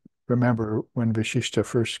might remember when Vasishtha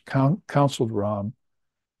first counseled Ram,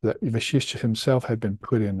 that Vasishtha himself had been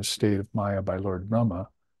put in a state of Maya by Lord Brahma,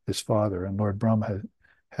 his father, and Lord Brahma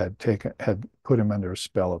had put him under a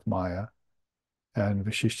spell of Maya. And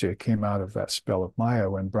Vasishtha came out of that spell of Maya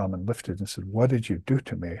when Brahman lifted and said, "What did you do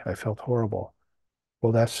to me? I felt horrible."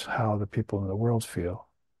 Well, that's how the people in the world feel.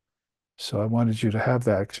 So I wanted you to have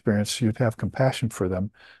that experience. You'd have compassion for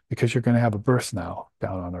them because you're going to have a birth now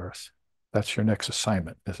down on earth. That's your next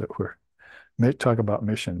assignment, as it were. Talk about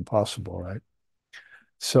mission impossible, right?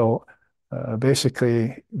 So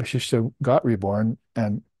basically, Vasishtha got reborn,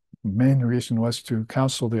 and main reason was to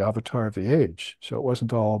counsel the avatar of the age. So it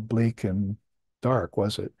wasn't all bleak and dark,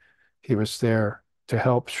 was it? He was there to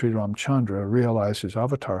help Sri Ramchandra realize his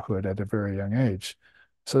avatarhood at a very young age.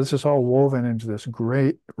 So this is all woven into this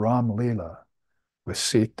great Ram Leela with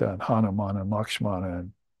Sita and Hanuman and Lakshmana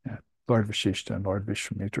and Lord Vasishtha and Lord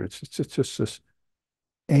Vishwamitra. It's just this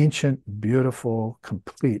ancient, beautiful,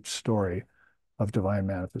 complete story of divine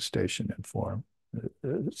manifestation in form.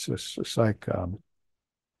 It's like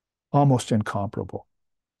almost incomparable.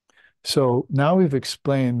 So now we've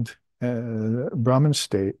explained Brahman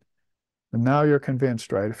state, and now you're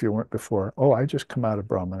convinced, right? If you weren't before, oh, I just come out of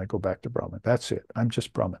Brahman, I go back to Brahman. That's it. I'm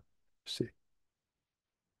just Brahman. See,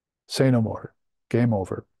 say no more. Game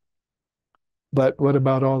over. But what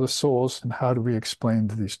about all the souls, and how do we explain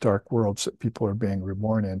these dark worlds that people are being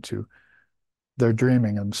reborn into? They're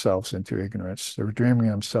dreaming themselves into ignorance. They're dreaming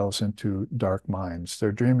themselves into dark minds.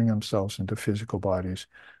 They're dreaming themselves into physical bodies.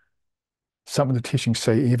 Some of the teachings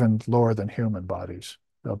say even lower than human bodies.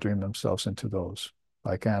 They'll dream themselves into those,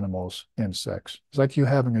 like animals, insects. It's like you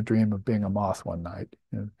having a dream of being a moth one night.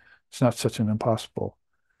 It's not such an impossible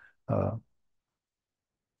uh,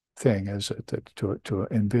 thing, is it, to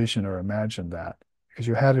envision or imagine that, because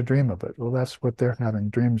you had a dream of it. Well, that's what they're having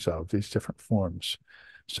dreams of, these different forms.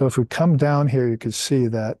 So if we come down here, you can see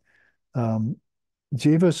that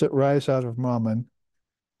jivas that rise out of Brahman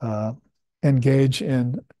uh, engage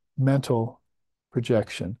in mental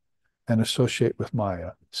projection and associate with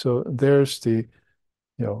Maya. So there's you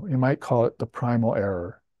might call it the primal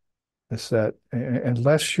error. Is that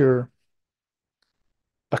unless you're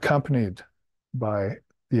accompanied by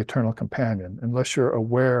the eternal companion, unless you're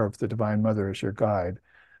aware of the Divine Mother as your guide,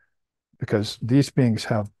 because these beings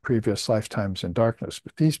have previous lifetimes in darkness,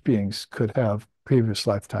 but these beings could have previous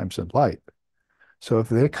lifetimes in light. So if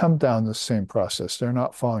they come down the same process, they're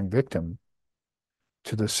not falling victim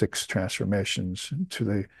to the six transformations, to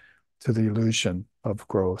the illusion of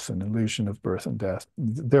growth and illusion of birth and death.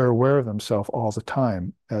 They're aware of themselves all the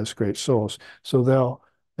time as great souls. So they'll,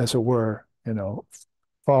 as it were,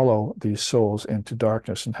 follow these souls into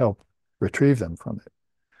darkness and help retrieve them from it.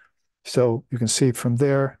 So you can see from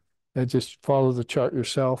there, just follow the chart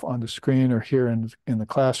yourself on the screen or here in the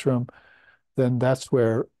classroom. Then that's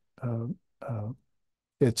where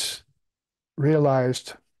it's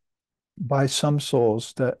realized by some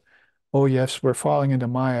souls that, oh, yes, we're falling into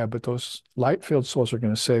Maya, but those light field souls are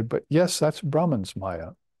going to say, but yes, that's Brahman's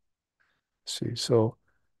Maya. See, so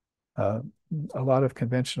uh, a lot of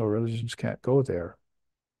conventional religions can't go there.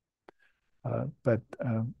 But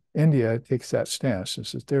India takes that stance.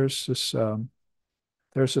 Is that there's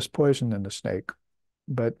this poison in the snake,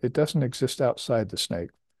 but it doesn't exist outside the snake.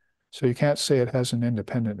 So you can't say it has an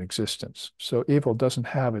independent existence. So evil doesn't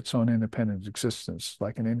have its own independent existence,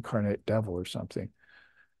 like an incarnate devil or something.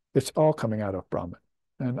 It's all coming out of Brahman.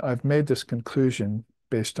 And I've made this conclusion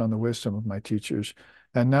based on the wisdom of my teachers.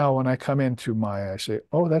 And now when I come into Maya, I say,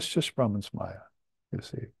 oh, that's just Brahman's Maya, you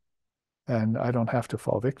see. And I don't have to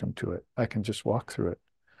fall victim to it. I can just walk through it.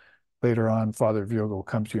 Later on, Father of Yoga will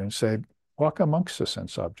come to you and say, walk amongst the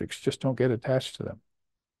sense objects, just don't get attached to them.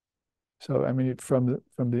 So, I mean, from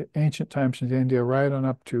the ancient times in India right on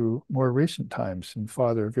up to more recent times, in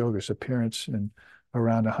Father of Yoga's appearance in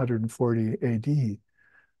around 140 AD,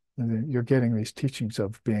 you're getting these teachings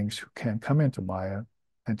of beings who can come into Maya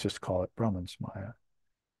and just call it Brahman's Maya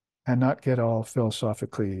and not get all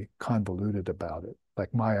philosophically convoluted about it,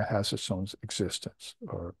 like Maya has its own existence,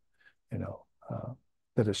 or,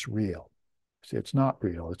 that it's real. See, it's not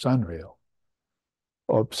real, it's unreal.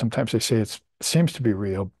 Or sometimes they say it seems to be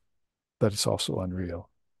real, but it's also unreal.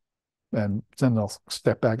 And then they'll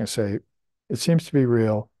step back and say, it seems to be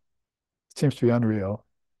real, it seems to be unreal,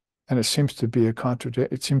 and it seems to be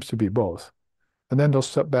it seems to be both. And then they'll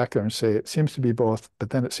step back there and say, it seems to be both, but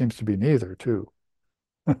then it seems to be neither too.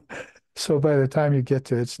 So by the time you get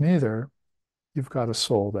to it's neither, you've got a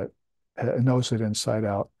soul that knows it inside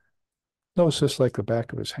out, knows this like the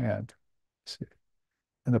back of his hand, see,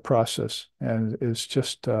 in the process, and is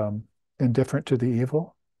just indifferent to the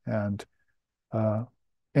evil and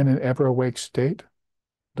in an ever awake state,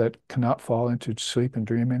 that cannot fall into sleep and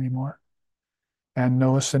dream anymore, and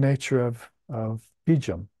knows the nature of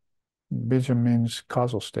bijam. Bijam means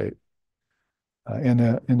causal state. In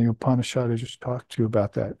the Upanishad, I just talked to you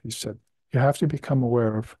about that. He said you have to become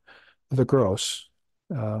aware of the gross,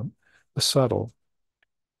 uh, the subtle,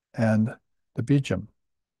 and the bijam.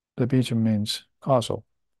 The bijam means causal.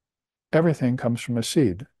 Everything comes from a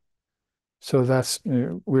seed. So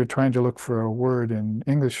we're trying to look for a word in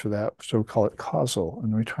English for that, so we call it causal,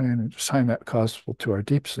 and we try and assign that causal to our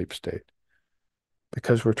deep sleep state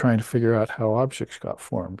because we're trying to figure out how objects got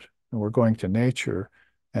formed. And we're going to nature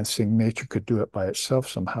and seeing nature could do it by itself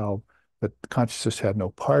somehow, but consciousness had no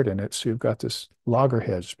part in it. So you've got this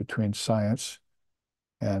loggerheads between science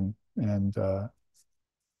and the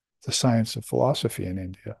science of philosophy in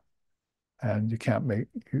India. And you can't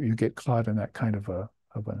you get caught in that kind of a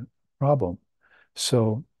problem.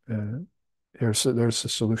 So there's a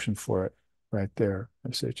solution for it right there.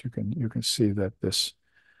 Is that you can see that this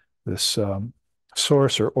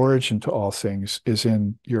source or origin to all things is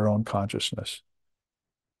in your own consciousness.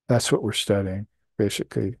 That's what we're studying,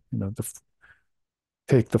 basically.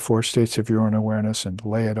 Take the four states of your own awareness and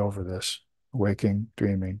lay it over this: waking,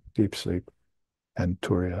 dreaming, deep sleep, and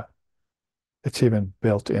turiya. It's even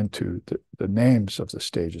built into the names of the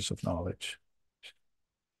stages of knowledge.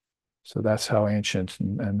 So that's how ancient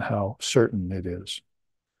and how certain it is.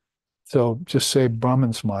 So just say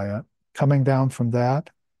Brahman's Maya. Coming down from that,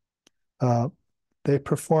 uh, they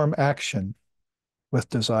perform action with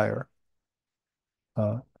desire.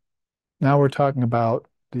 Uh, Now we're talking about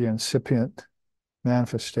the incipient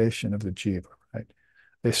manifestation of the jiva, right?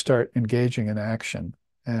 They start engaging in action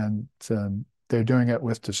and they're doing it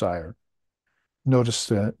with desire. Notice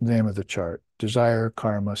the name of the chart: desire,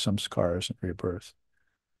 karma, samskaras, and rebirth.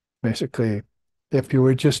 Basically, if you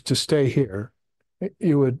were just to stay here,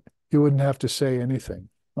 you wouldn't have to say anything.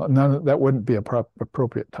 That wouldn't be a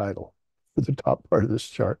appropriate title for the top part of this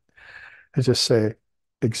chart. I just say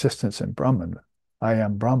existence in Brahman. I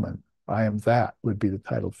am Brahman. I am that would be the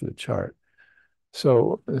title for the chart.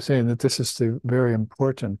 So saying that this is the very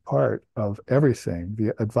important part of everything,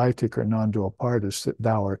 the Advaitic or non-dual part is that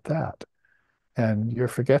thou art that. And your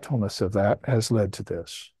forgetfulness of that has led to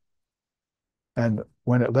this. And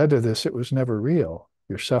when it led to this, it was never real.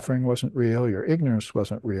 Your suffering wasn't real. Your ignorance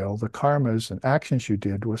wasn't real. The karmas and actions you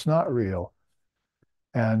did was not real.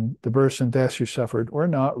 And the births and deaths you suffered were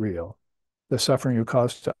not real. The suffering you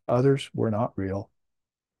caused to others were not real.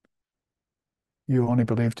 You only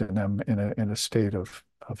believed in them in a state of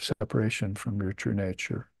separation from your true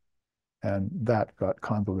nature. And that got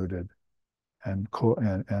convoluted and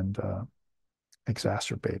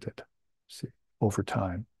exacerbated, see, over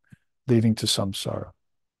time, leading to samsara.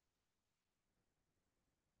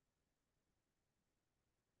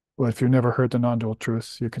 Well, if you've never heard the non-dual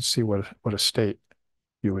truth, you can see what a state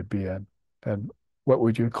you would be in. And what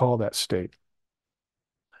would you call that state?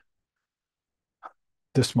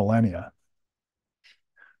 This millennia,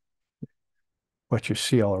 what you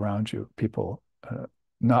see all around you, people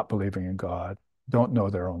not believing in God, don't know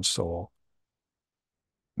their own soul,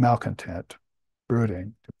 malcontent,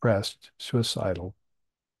 brooding, depressed, suicidal,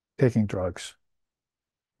 taking drugs.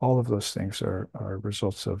 All of those things are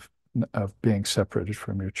results of being separated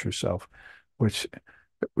from your true self, which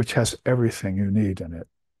has everything you need in it.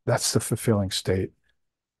 That's the fulfilling state,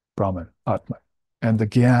 Brahman, Atman. And the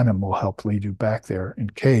Jnanam will help lead you back there in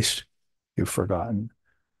case you've forgotten.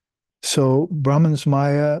 So Brahman's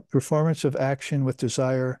Maya, performance of action with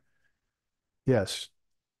desire, yes,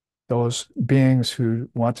 those beings who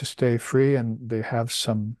want to stay free and they have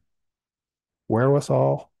some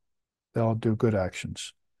wherewithal, they'll do good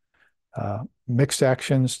actions. Mixed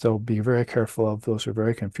actions, they'll be very careful of. Those are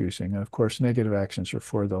very confusing. And of course, negative actions are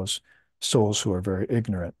for those souls who are very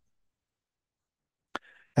ignorant.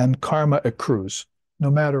 And karma accrues. No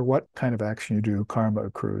matter what kind of action you do, karma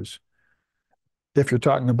accrues. If you're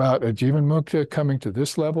talking about a Jivan Mukta coming to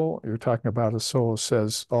this level, you're talking about a soul who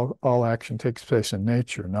says all action takes place in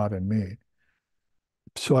nature, not in me.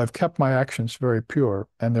 So I've kept my actions very pure,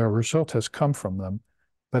 and their result has come from them,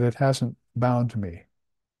 but it hasn't bound me.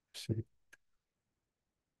 See,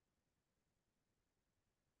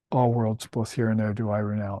 all worlds, both here and there, do I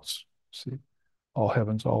renounce. See, all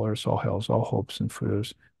heavens, all earths, all hells, all hopes and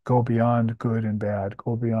fears, go beyond good and bad,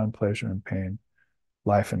 go beyond pleasure and pain,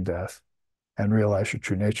 life and death, and realize your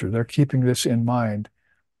true nature. They're keeping this in mind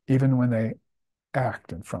even when they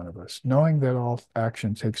act in front of us, knowing that all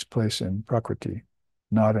action takes place in Prakriti,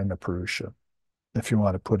 not in the Purusha, if you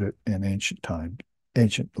want to put it in ancient time,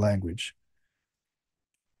 ancient language.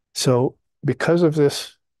 So because of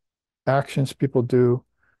this actions people do,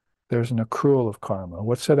 there's an accrual of karma.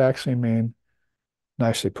 What's that actually mean?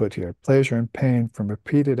 Nicely put here. Pleasure and pain from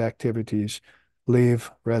repeated activities leave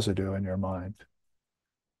residue in your mind.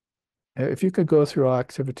 If you could go through all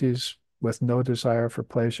activities with no desire for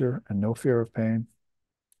pleasure and no fear of pain,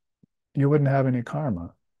 you wouldn't have any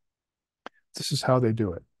karma. This is how they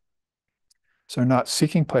do it. So they're not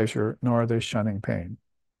seeking pleasure, nor are they shunning pain.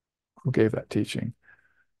 Who gave that teaching?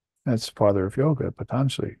 That's the father of yoga,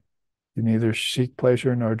 Patanjali. You neither seek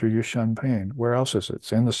pleasure nor do you shun pain. Where else is it?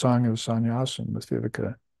 It's in the Song of Sannyasin with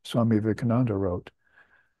Swami Vivekananda wrote.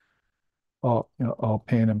 All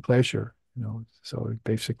pain and pleasure. So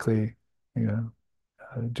basically,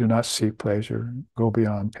 do not seek pleasure, go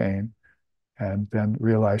beyond pain, and then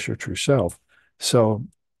realize your true self. So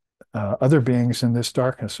other beings in this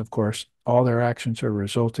darkness, of course, all their actions are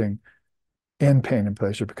resulting in pain and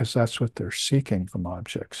pleasure because that's what they're seeking from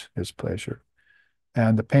objects is pleasure.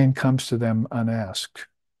 And the pain comes to them unasked.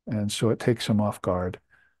 And so it takes them off guard.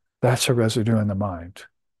 That's a residue in the mind.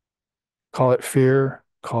 Call it fear,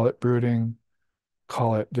 call it brooding,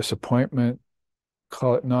 call it disappointment,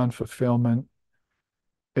 call it non-fulfillment.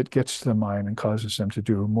 It gets to the mind and causes them to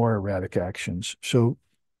do more erratic actions. So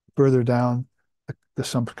further down, the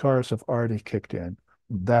samskaras have already kicked in.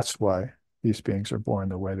 That's why these beings are born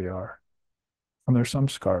the way they are. And there's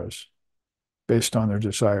samskaras based on their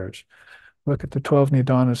desires. Look at the 12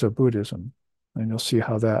 nidanas of Buddhism, and you'll see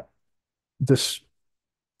how these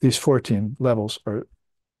 14 levels are,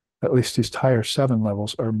 at least these higher 7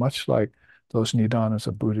 levels, are much like those nidanas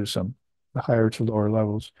of Buddhism, the higher to lower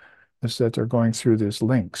levels, is that they're going through these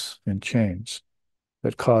links and chains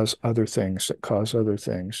that cause other things, that cause other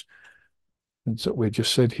things. And so we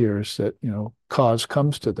just said here is that, cause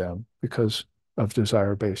comes to them because of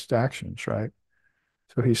desire-based actions, right?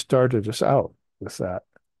 So he started us out with that.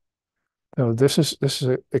 So this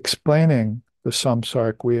is explaining the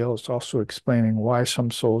samsaric wheel. It's also explaining why some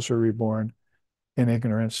souls are reborn in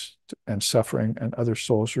ignorance and suffering, and other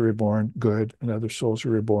souls are reborn good, and other souls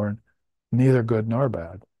are reborn neither good nor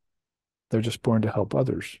bad. They're just born to help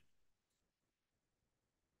others.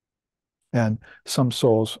 And some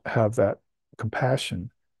souls have that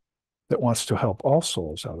compassion that wants to help all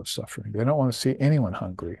souls out of suffering. They don't want to see anyone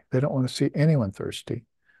hungry. They don't want to see anyone thirsty.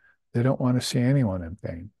 They don't want to see anyone in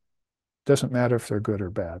pain. It doesn't matter if they're good or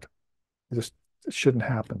bad. It shouldn't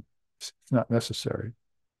happen. It's not necessary.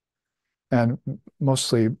 And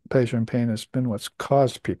mostly pleasure and pain has been what's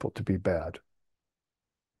caused people to be bad.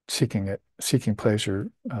 Seeking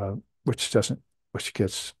pleasure, which doesn't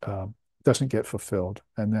get fulfilled,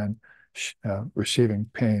 and then receiving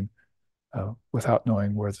pain without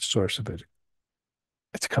knowing where the source of it.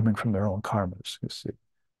 It's coming from their own karmas, you see.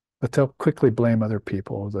 But they'll quickly blame other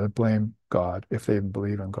people. They'll blame God if they even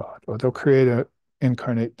believe in God, or they'll create an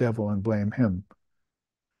incarnate devil and blame him.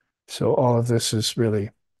 So all of this is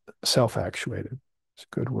really self-actuated. It's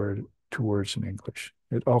a good word, 2 words in English.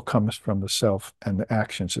 It all comes from the self and the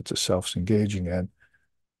actions that the self's engaging in,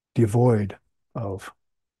 devoid of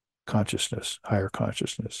consciousness, higher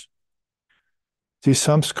consciousness. These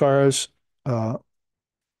samskaras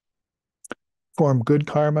form good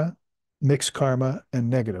karma, mixed karma, and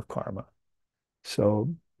negative karma.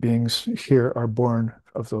 So beings here are born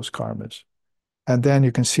of those karmas. And then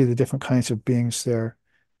you can see the different kinds of beings there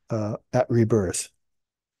at rebirth.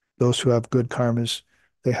 Those who have good karmas,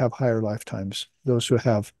 they have higher lifetimes. Those who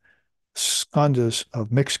have skandhas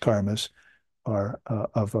of mixed karmas are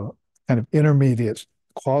of a kind of intermediate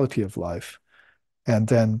quality of life. And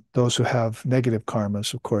then those who have negative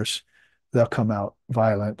karmas, of course, they'll come out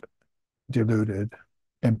violent, deluded,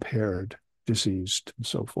 impaired, diseased, and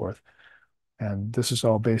so forth. And this is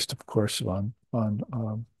all based, of course, on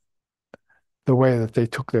the way that they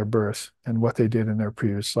took their birth and what they did in their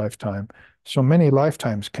previous lifetime. So many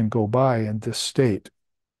lifetimes can go by in this state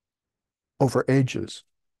over ages.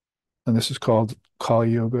 And this is called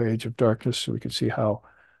Kali Yuga, age of darkness. So we can see how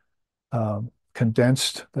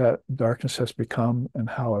condensed that darkness has become and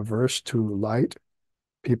how averse to light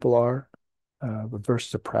people are,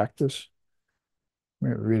 averse to practice. We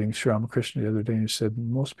were reading Sri Ramakrishna the other day, and he said,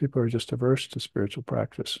 most people are just averse to spiritual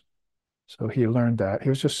practice. So he learned that. He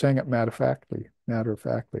was just saying it matter of factly.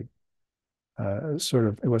 It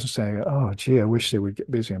wasn't saying, oh, gee, I wish they would get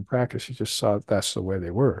busy in practice. He just saw that's the way they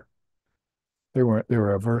were. They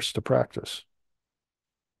were averse to practice.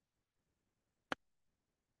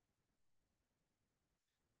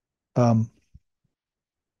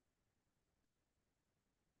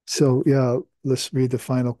 So yeah, let's read the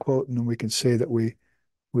final quote, and then we can say that we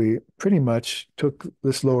pretty much took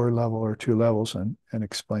this lower level or 2 levels and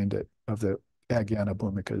explained it of the Ajnana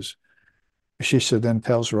Bhumikas. Vasishtha then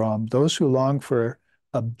tells Ram, those who long for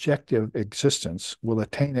objective existence will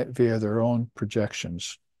attain it via their own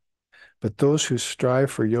projections. But those who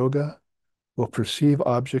strive for yoga will perceive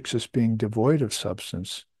objects as being devoid of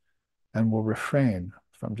substance and will refrain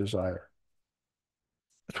from desire.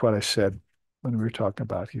 That's what I said when we were talking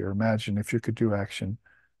about here. Imagine if you could do action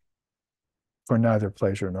for neither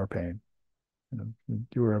pleasure nor pain.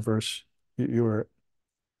 You were averse, you were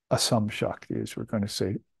asam shakti, as we're going to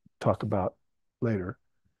say, talk about later.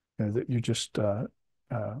 That you just uh,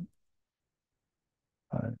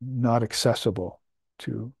 not accessible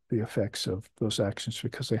to the effects of those actions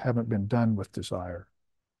because they haven't been done with desire.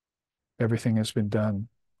 Everything has been done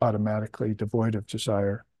automatically, devoid of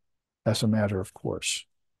desire, as a matter of course.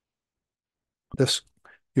 This,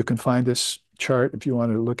 you can find this chart if you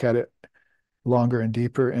want to look at it longer and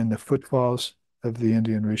deeper in the footfalls of the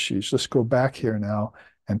Indian rishis. Let's go back here now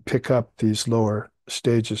and pick up these lower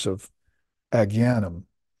stages of ajnanam.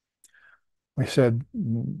 We said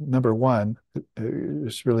number one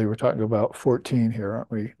is really, we're talking about 14 here,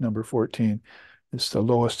 aren't we? Number 14 is the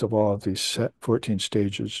lowest of all of these 14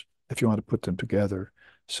 stages, if you want to put them together.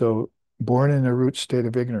 So born in a root state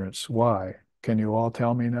of ignorance. Why? Can you all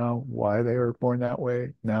tell me now why they are born that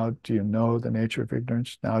way? Now, do you know the nature of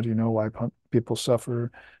ignorance? Now, do you know why people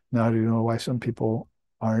suffer? Now, do you know why some people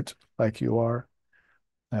aren't like you are?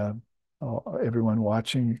 Uh, Everyone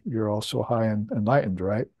watching, you're also high and enlightened,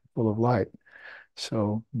 right? Full of light.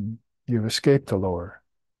 So you've escaped the lower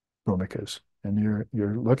bhumikas and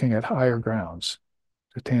you're looking at higher grounds,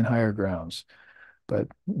 to attain higher grounds. But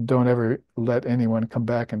don't ever let anyone come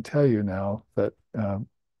back and tell you now that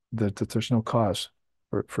that there's no cause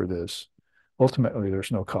for this. Ultimately,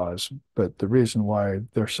 there's no cause, but the reason why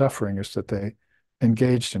they're suffering is that they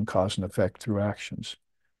engaged in cause and effect through actions.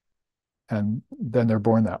 And then they're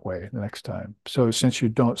born that way the next time. So since you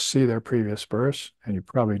don't see their previous births, and you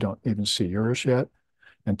probably don't even see yours yet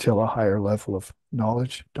until a higher level of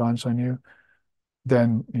knowledge dawns on you,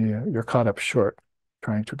 then you're caught up short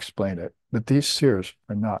trying to explain it. But these seers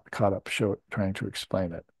are not caught up short trying to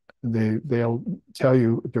explain it. They'll tell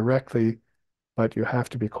you directly, but you have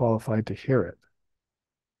to be qualified to hear it.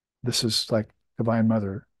 This is like Divine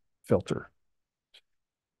Mother filter.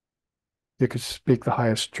 You could speak the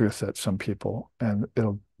highest truth at some people and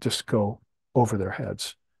it'll just go over their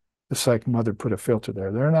heads. It's like Mother put a filter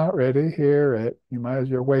there. They're not ready to hear it.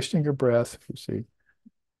 You're wasting your breath. You see,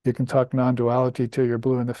 you can talk non-duality till you're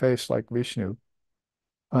blue in the face like Vishnu,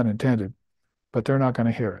 unintended, but they're not going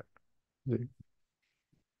to hear it.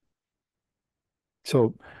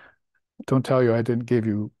 So don't tell you I didn't give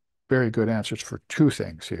you very good answers for two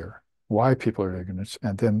things here. Why people are ignorant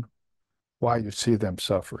and then why you see them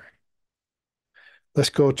suffering. Let's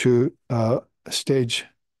go to stage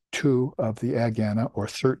 2 of the Ajnana, or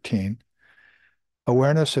 13.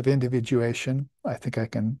 Awareness of individuation. I think I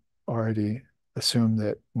can already assume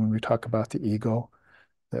that when we talk about the ego,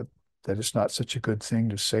 that it's not such a good thing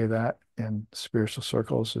to say that in spiritual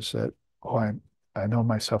circles, is that, oh, I know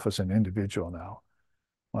myself as an individual now.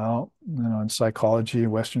 Well, in psychology,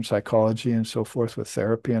 Western psychology and so forth, with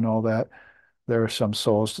therapy and all that, there are some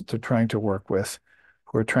souls that they're trying to work with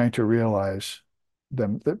who are trying to realize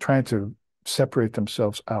them, they're trying to separate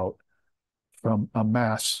themselves out from a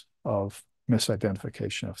mass of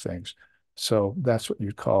misidentification of things. So that's what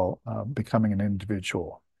you call becoming an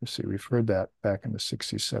individual. You see, we've heard that back in the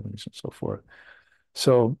 60s, 70s, and so forth.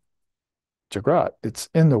 So Jagrat, it's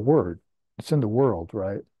in the word, it's in the world,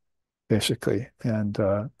 right? Basically. And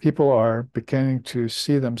people are beginning to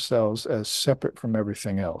see themselves as separate from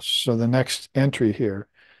everything else. So the next entry here,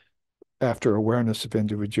 after awareness of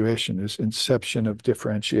individuation, is inception of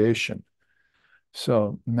differentiation.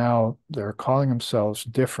 So now they're calling themselves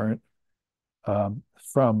different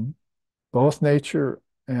from both nature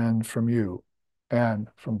and from you and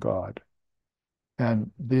from God.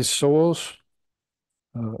 And these souls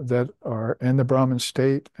that are in the Brahman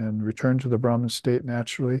state and return to the Brahman state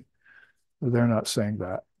naturally, they're not saying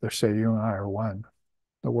that. They're saying, you and I are one.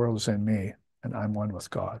 The world is in me, and I'm one with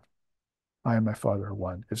God. I and my Father are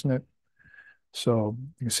one, isn't it? So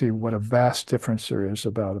you see what a vast difference there is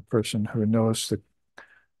about a person who knows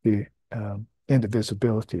the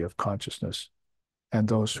indivisibility of consciousness and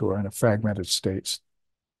those who are in a fragmented state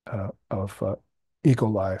of ego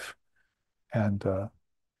life. And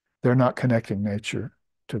they're not connecting nature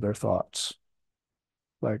to their thoughts.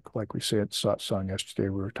 Like we said satsang yesterday,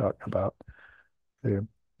 we were talking about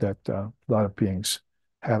that a lot of beings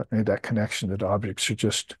haven't made that connection, that objects are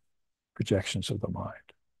just projections of the mind.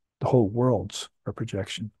 The whole world's a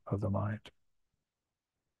projection of the mind.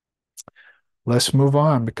 Let's move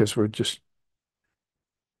on because we're just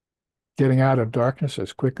getting out of darkness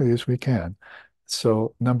as quickly as we can.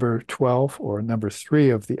 So number 12 or number 3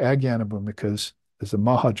 of the Ajnana Bhumikas is the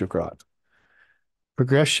Mahajagrat.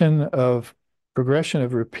 Progression of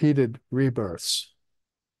repeated rebirths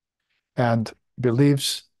and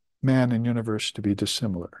believes man and universe to be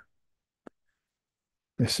dissimilar.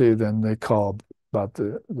 You see, then they call about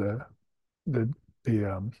the the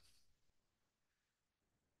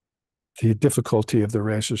the difficulty of the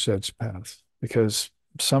razor's edge path because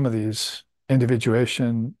some of these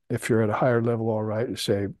individuation, if you're at a higher level, all right, you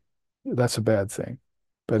say that's a bad thing.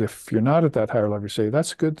 But if you're not at that higher level, you say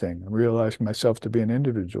that's a good thing. I'm realizing myself to be an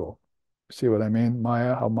individual. See what I mean?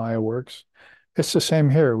 Maya, how Maya works. It's the same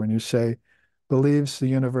here when you say believes the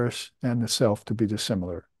universe and the self to be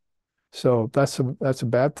dissimilar. So that's a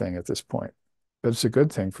bad thing at this point. But it's a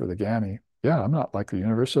good thing for the Jnani. Yeah, I'm not like the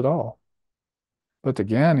universe at all. But the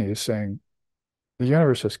Jnani is saying the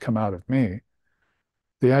universe has come out of me.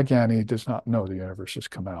 The Ajnani does not know the universe has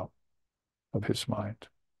come out of his mind.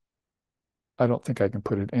 I don't think I can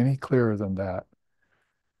put it any clearer than that.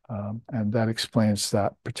 And that explains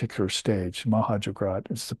that particular stage.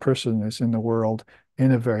 Mahajagrat is the person who's in the world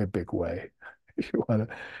in a very big way. You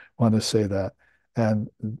want to say that. And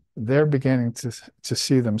they're beginning to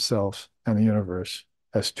see themselves and the universe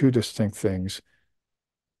as two distinct things.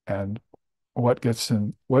 And what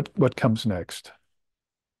comes next?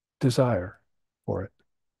 Desire for it.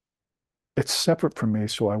 It's separate from me,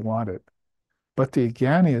 so I want it. But the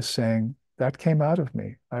Jnani is saying, that came out of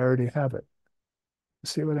me. I already have it.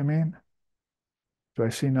 See what I mean? Do I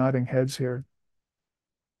see nodding heads here?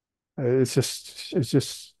 It's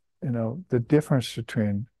just, the difference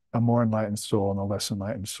between a more enlightened soul and a less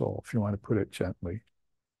enlightened soul, if you want to put it gently.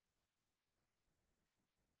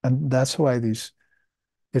 And that's why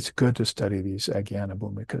it's good to study these Ajnana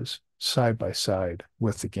Bhumikas side by side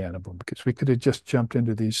with the Jnana Bhumikas. We could have just jumped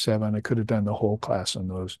into these 7. I could have done the whole class on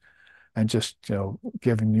those and just,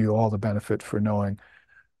 given you all the benefit for knowing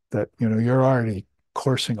that, you're already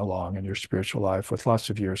coursing along in your spiritual life with lots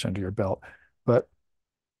of years under your belt. But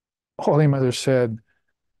Holy Mother said,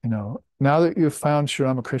 now that you've found Sri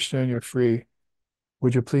Ramakrishna and you're free,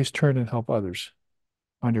 would you please turn and help others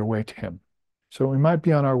on your way to him? So we might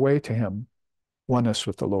be on our way to him, oneness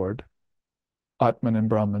with the Lord, Atman and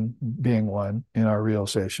Brahman being one in our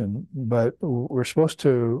realization, but we're supposed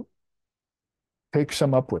to take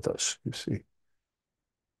some up with us, you see.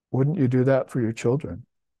 Wouldn't you do that for your children?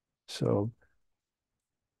 So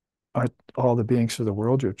aren't all the beings of the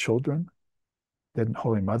world your children? Didn't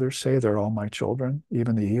Holy Mother say they're all my children,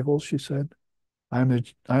 even the evil, she said? I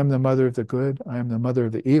am the mother of the good, I am the mother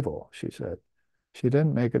of the evil, she said. She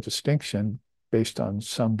didn't make a distinction based on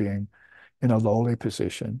some being in a lowly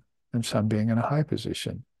position and some being in a high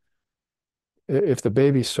position. If the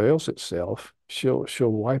baby soils itself, she'll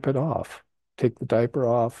wipe it off, take the diaper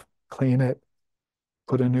off, clean it,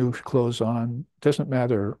 put a new clothes on. It doesn't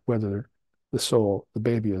matter whether the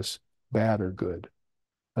baby is bad or good,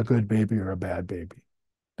 a good baby or a bad baby,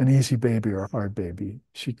 an easy baby or a hard baby.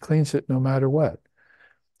 She cleans it no matter what.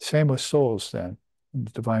 Same with souls then.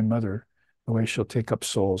 The Divine Mother, the way she'll take up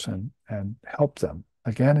souls and help them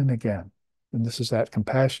again and again. And this is that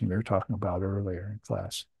compassion we were talking about earlier in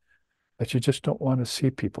class, that you just don't want to see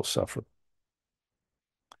people suffer.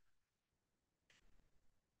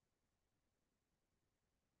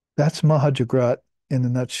 That's Mahajagrat in a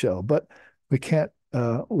nutshell. But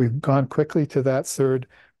we've gone quickly to that third,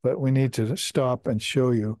 but we need to stop and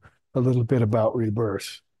show you a little bit about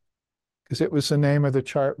rebirth. Because it was the name of the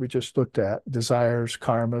chart we just looked at, desires,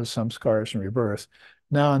 karmas, samskaras, and rebirth.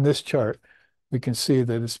 Now in this chart, we can see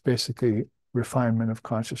that it's basically refinement of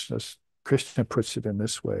consciousness. Krishna puts it in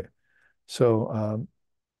this way. So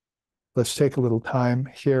let's take a little time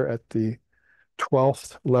here at the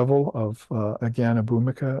 12th level of Ajnana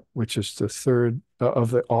Bhumika, which is the third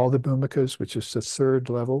of all the Bhumikas, which is the third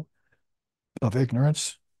level of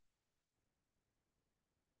ignorance.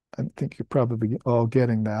 I think you're probably all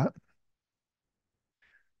getting that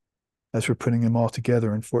as we're putting them all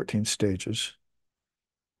together in 14 stages.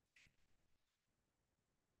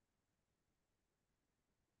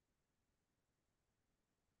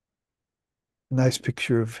 Nice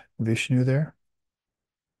picture of Vishnu there.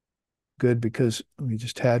 Good, because we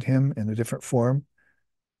just had him in a different form,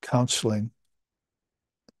 counseling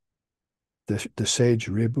the sage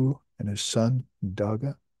Ribu and his son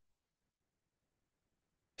Daga.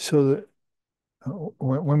 So that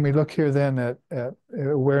when we look here then at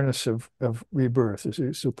awareness of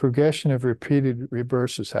rebirth, so progression of repeated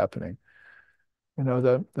rebirths is happening.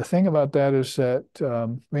 The thing about that is that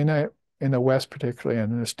in the West, particularly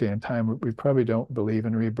in this day and time, we probably don't believe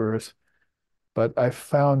in rebirth. But I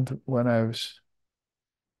found when I was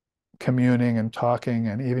communing and talking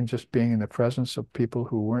and even just being in the presence of people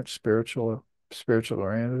who weren't spiritual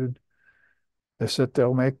oriented, is that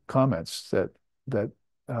they'll make comments that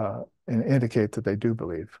indicate that they do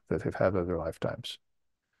believe that they've had other lifetimes.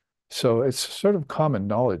 So it's sort of common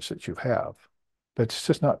knowledge that you have, but it's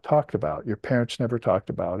just not talked about. Your parents never talked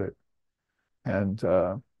about it. And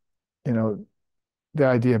you know, the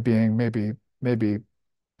idea being maybe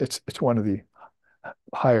it's one of the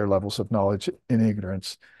higher levels of knowledge in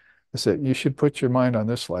ignorance is that you should put your mind on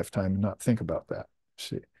this lifetime and not think about that.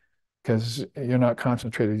 See, because you're not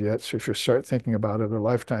concentrated yet. So if you start thinking about other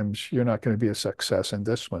lifetimes, you're not going to be a success in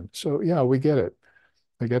this one. So yeah, we get it.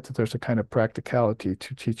 We get that there's a kind of practicality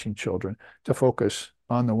to teaching children to focus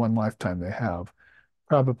on the one lifetime they have.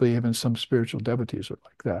 Probably even some spiritual devotees are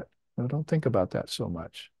like that. I don't think about that so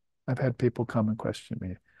much. I've had people come and question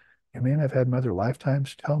me. You mean I've had other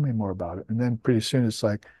lifetimes? Tell me more about it. And then pretty soon it's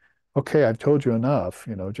like, okay, I've told you enough,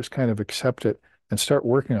 just kind of accept it and start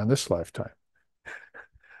working on this lifetime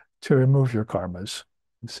to remove your karmas,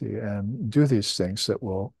 you see, and do these things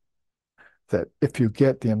that if you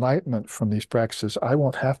get the enlightenment from these practices, I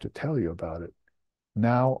won't have to tell you about it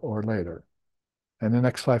now or later. And the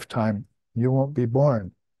next lifetime, you won't be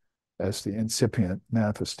born as the incipient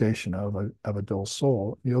manifestation of a dual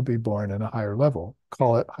soul. You'll be born in a higher level.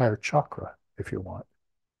 Call it higher chakra if you want.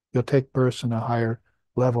 You'll take birth in a higher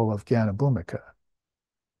level of Jnana Bhumika,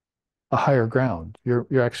 a higher ground.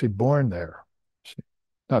 You're actually born there. See?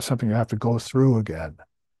 Not something you have to go through again.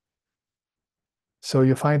 So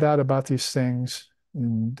you find out about these things,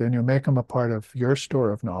 and then you make them a part of your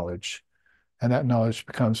store of knowledge, and that knowledge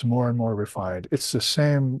becomes more and more refined. It's the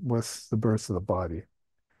same with the birth of the body.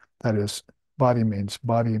 That is, body means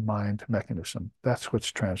body, mind, mechanism. That's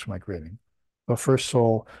what's transmigrating. The first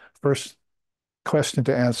question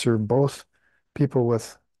to answer, both people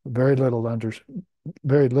with very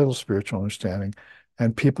little spiritual understanding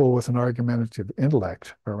and people with an argumentative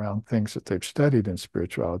intellect around things that they've studied in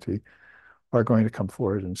spirituality are going to come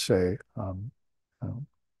forward and say,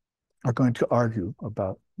 are going to argue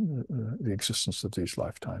about the existence of these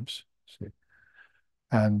lifetimes. See?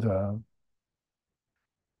 And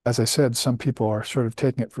as I said, some people are sort of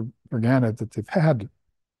taking it for granted that they've had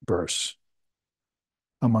births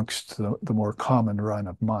amongst the more common run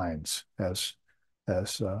of minds, as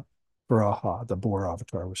Varaha, the boar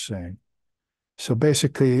avatar, was saying. So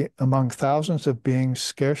basically, among thousands of beings,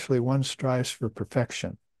 scarcely one strives for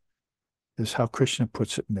perfection, is how Krishna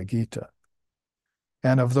puts it in the Gita.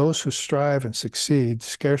 And of those who strive and succeed,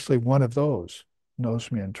 scarcely one of those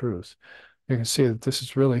knows me in truth. You can see that this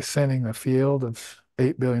is really thinning the field of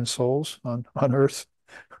 8 billion souls on Earth.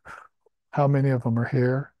 How many of them are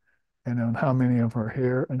here? And how many of them are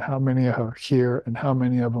here? And how many are here? And how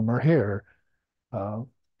many of them are here?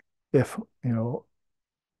 If,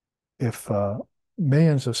 if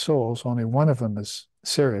millions of souls, only one of them is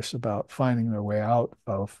serious about finding their way out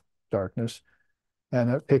of darkness,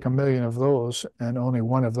 and take 1 million of those, and only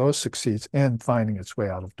one of those succeeds in finding its way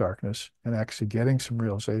out of darkness and actually getting some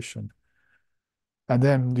realization. And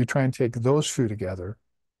then you try and take those few together,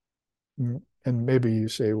 and maybe you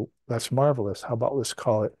say, well, that's marvelous. How about let's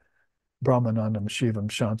call it Brahmanandam Shivam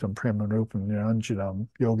Shantam Premanupam Niranjanam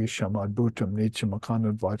Yogisham Adbhutam Nityam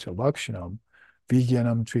Akhanadvacha Lakshanam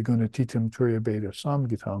Vigyanam Trigunatitam Turyabeda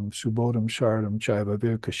Samgitam Subodham Sharadam Chaiva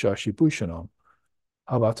Virkashashi Bhushanam.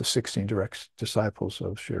 How about the 16 direct disciples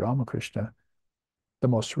of Sri Ramakrishna, the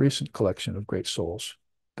most recent collection of great souls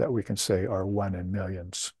that we can say are one in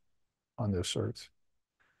millions on this earth?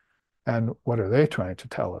 And what are they trying to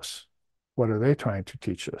tell us? What are they trying to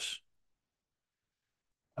teach us?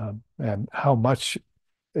 And how much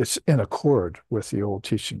it's in accord with the old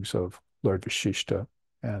teachings of Lord Vasishtha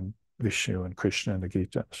and Vishnu and Krishna and the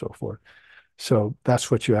Gita and so forth. So that's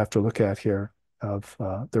what you have to look at here of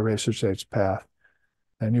the Racer's Edge path.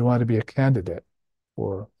 And you want to be a candidate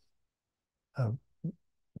for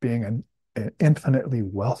being an infinitely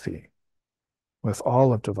wealthy with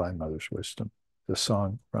all of Divine Mother's wisdom. The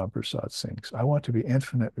song Ram Prasad sings, I want to be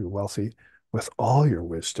infinitely wealthy with all your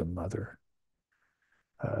wisdom, Mother.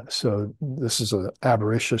 So this is an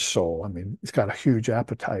avaricious soul. I mean, it's got a huge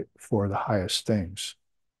appetite for the highest things.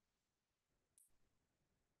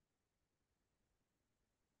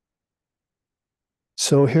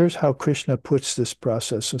 So here's how Krishna puts this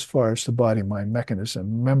process as far as the body-mind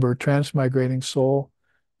mechanism. Remember, transmigrating soul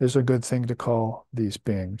is a good thing to call these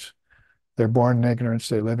beings. They're born in ignorance,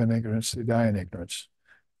 they live in ignorance, they die in ignorance.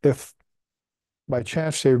 If by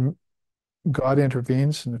chance God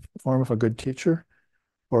intervenes in the form of a good teacher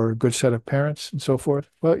or a good set of parents and so forth,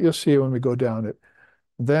 well, you'll see when we go down it,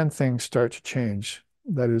 then things start to change.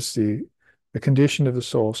 That is, the condition of the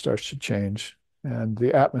soul starts to change, and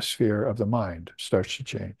the atmosphere of the mind starts to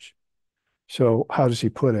change. So how does he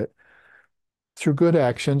put it? Through good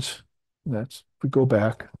actions, we go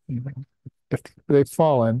back. If they've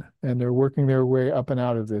fallen and they're working their way up and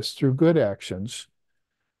out of this through good actions,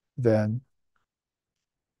 then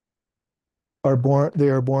they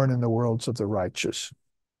are born in the worlds of the righteous.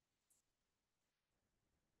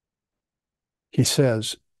 He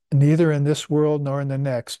says, neither in this world nor in the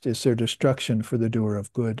next is there destruction for the doer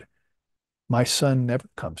of good. My son never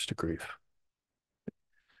comes to grief.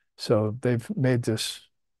 So they've made this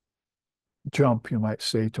jump, you might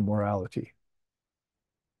say, to morality.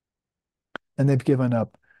 And they've given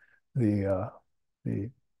up the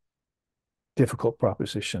difficult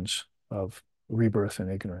propositions of rebirth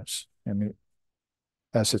and ignorance. I mean,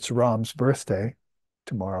 as it's Ram's birthday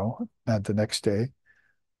tomorrow and the next day,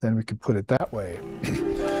 then we could put it that way.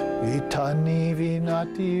 Itani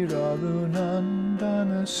vinati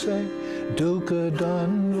raghunandana se dukkha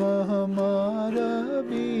danva hamara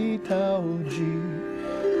bitauji.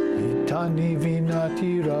 Itani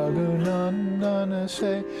vinati raghunandana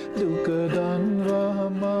se dukkha danva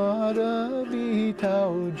hamara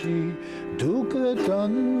bitauji. Dukkha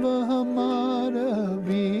danva hamara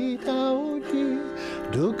bitauji.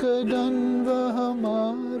 Dukkha danva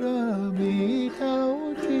hamara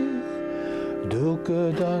bitauji. Dukkha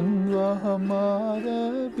danva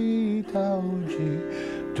hamara bitauji.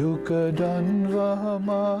 Dukkha danva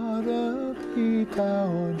hamara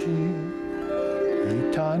bitauji.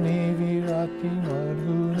 Itani virati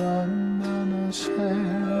margunandana se.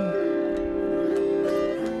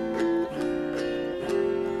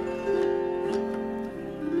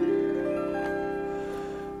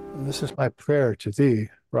 This is my prayer to thee,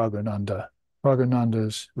 Raghunanda. Raghunanda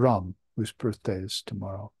is Ram, whose birthday is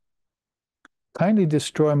tomorrow. Kindly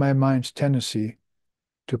destroy my mind's tendency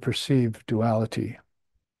to perceive duality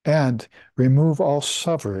and remove all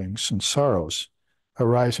sufferings and sorrows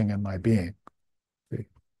arising in my being.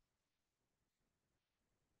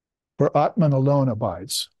 For Atman alone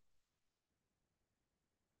abides.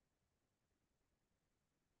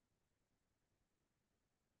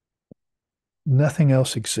 Nothing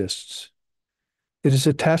else exists. It is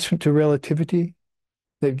attachment to relativity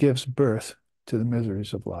that gives birth to the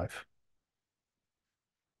miseries of life.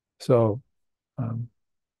 So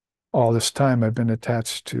all this time I've been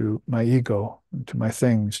attached to my ego, to my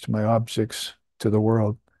things, to my objects, to the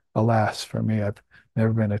world. Alas, for me, I've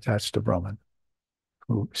never been attached to Brahman,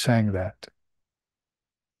 who sang that.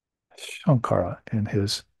 Shankara in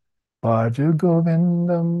his Bhaja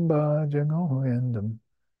Govindam, Bhaja Govindam.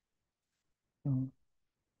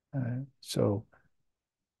 So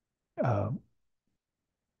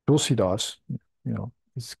Tulsidas,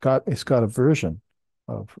 he's got a version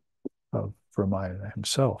of Ramayana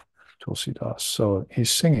himself, Tulsidas. So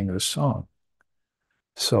he's singing this song.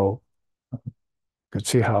 So you could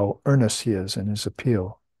see how earnest he is in his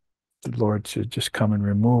appeal. The Lord should just come and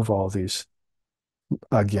remove all these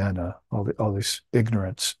ajnana, all this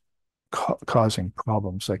ignorance, causing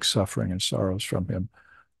problems like suffering and sorrows from him,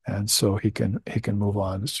 and so he can move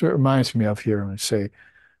on. It reminds me of here when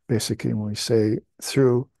we say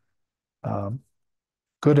through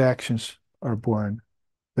good actions are born,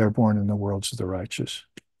 they're born in the worlds of the righteous.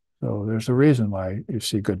 So there's a reason why you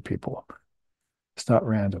see good people. It's not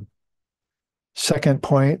random. Second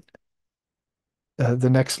point, the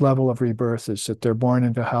next level of rebirth is that they're born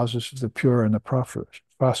into houses of the pure and the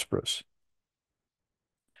prosperous.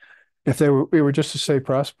 If we were just to say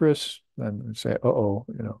prosperous, then we'd say,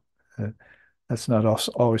 that's not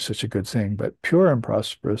always such a good thing. But pure and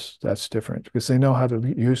prosperous, that's different because they know how to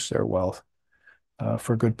use their wealth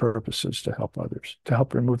for good purposes to help others, to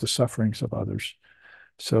help remove the sufferings of others.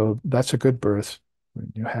 So that's a good birth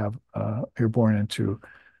when you're born into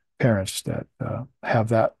parents that have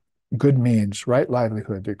that good means, right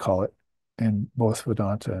livelihood, they call it, in both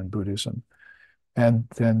Vedanta and Buddhism. And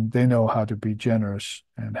then they know how to be generous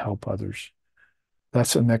and help others.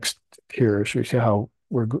 That's the next tier. So you see how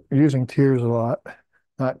we're using tiers a lot,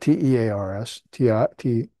 not T-E-A-R-S,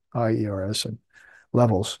 T-I-E-R-S, and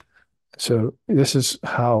levels. So this is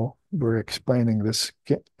how we're explaining this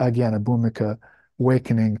Ajnana Bhumika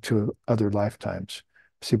awakening to other lifetimes.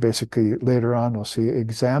 See, basically later on, we'll see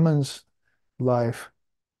examines life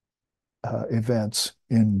events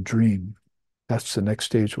in dream. That's the next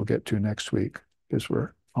stage we'll get to next week because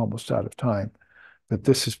we're almost out of time. But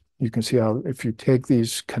you can see how if you take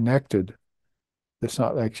these connected, it's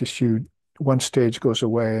not like just one stage goes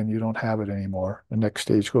away and you don't have it anymore. The next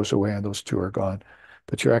stage goes away and those two are gone.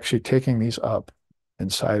 But you're actually taking these up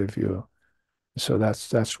inside of you. So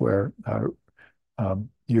that's where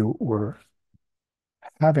you were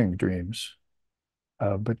having dreams.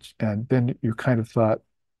 And then you kind of thought,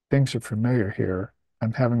 things are familiar here.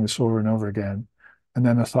 I'm having this over and over again. And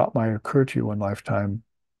then a thought might occur to you one lifetime,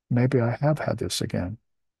 maybe I have had this again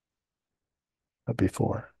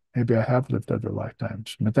before. Maybe I have lived other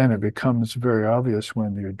lifetimes. But then it becomes very obvious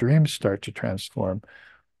when your dreams start to transform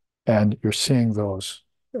and you're seeing those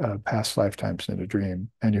past lifetimes in a dream,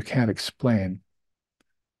 and you can't explain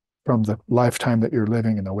from the lifetime that you're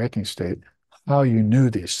living in the waking state how you knew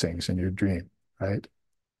these things in your dream, right?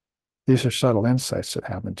 These are subtle insights that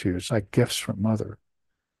happen to you. It's like gifts from mother.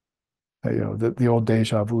 The old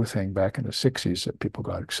deja vu thing back in the 60s that people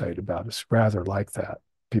got excited about is rather like that.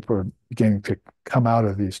 People are beginning to come out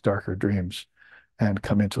of these darker dreams and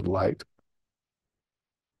come into the light.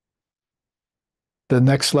 The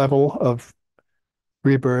next level of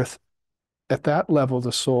rebirth, at that level,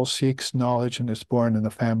 the soul seeks knowledge and is born in the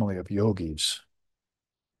family of yogis.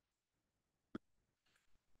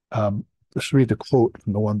 Let's read the quote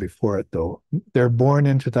from the one before it, though. They're born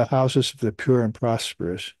into the houses of the pure and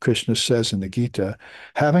prosperous, Krishna says in the Gita,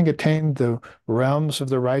 having attained the realms of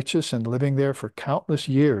the righteous and living there for countless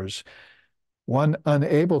years. One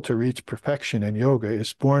unable to reach perfection in yoga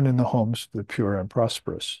is born in the homes of the pure and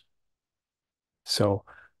prosperous. So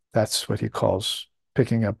that's what he calls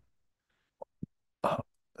picking up uh,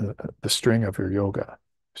 the string of your yoga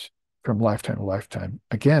from lifetime to lifetime.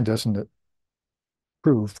 Again, doesn't it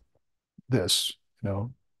prove this?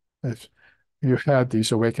 If you had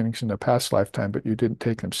these awakenings in the past lifetime, but you didn't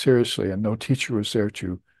take them seriously, and no teacher was there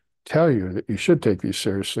to tell you that you should take these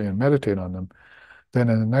seriously and meditate on them, then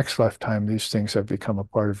in the next lifetime, these things have become a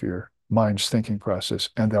part of your mind's thinking process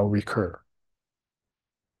and they'll recur.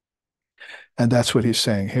 And that's what he's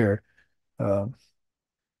saying here. Uh,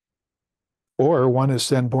 or one is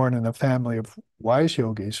then born in a family of wise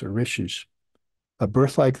yogis or rishis. A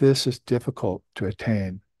birth like this is difficult to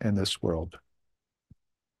attain in this world.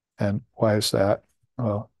 And why is that?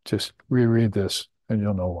 Well, just reread this and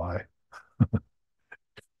you'll know why.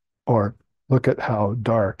 Or look at how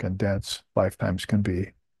dark and dense lifetimes can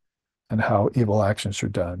be, and how evil actions are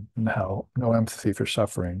done, and how no empathy for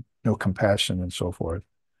suffering, no compassion, and so forth.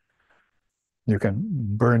 You can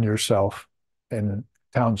burn yourself in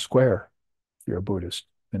town square if you're a Buddhist,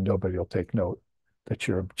 and nobody will take note that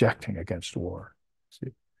you're objecting against war.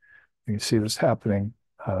 See, you can see this happening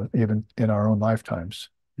even in our own lifetimes,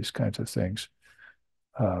 these kinds of things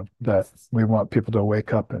that we want people to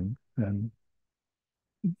wake up and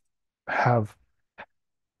have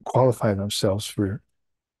qualify themselves for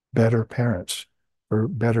better parents, for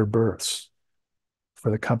better births,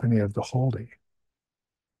 for the company of the holy,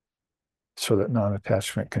 so that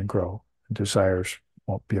non-attachment can grow and desires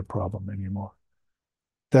won't be a problem anymore.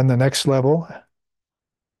 Then the next level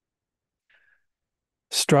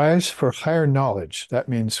strives for higher knowledge. That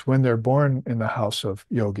means when they're born in the house of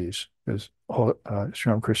yogis, as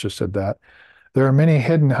Sri Ramakrishna said that, there are many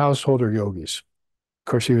hidden householder yogis.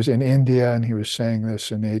 Of course, he was in India and he was saying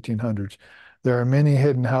this in the 1800s. There are many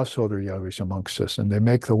hidden householder yogis amongst us, and they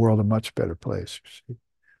make the world a much better place.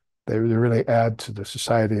 They really add to the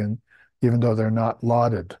society, and even though they're not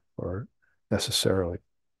lauded or necessarily,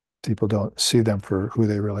 people don't see them for who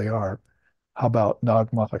they really are. How about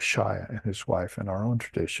Nag Mahashaya and his wife in our own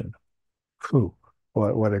tradition? Whew,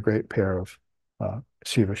 what a great pair of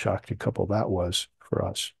Shiva Shakti couple that was for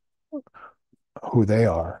us, who they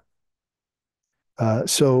are.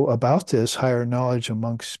 So about this higher knowledge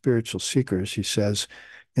amongst spiritual seekers, he says,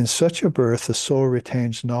 in such a birth, the soul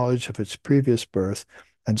retains knowledge of its previous birth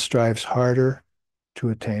and strives harder to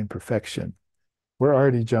attain perfection. We're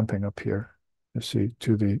already jumping up here, you see,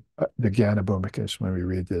 to the Jnana Bhumikas when we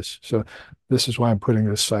read this. So this is why I'm putting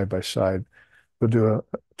this side by side. We'll do a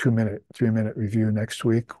 2-minute, 3-minute review next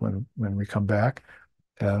week when we come back.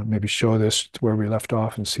 Maybe show this to where we left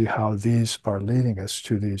off and see how these are leading us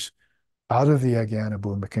to these out of the Ajnana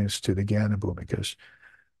Bhumikas to the Jnana Bhumikas.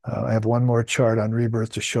 I have one more chart on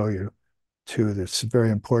rebirth to show you, too. That's a very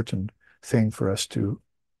important thing for us to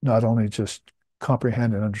not only just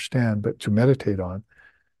comprehend and understand, but to meditate on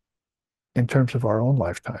in terms of our own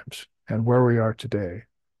lifetimes and where we are today,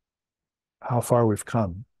 how far we've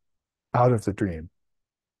come out of the dream,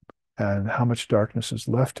 and how much darkness is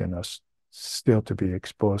left in us still to be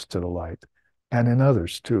exposed to the light, and in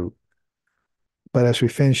others, too. But as we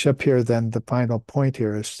finish up here, then the final point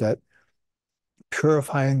here is that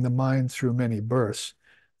purifying the mind through many births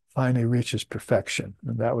finally reaches perfection.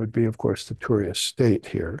 And that would be, of course, the Turiya state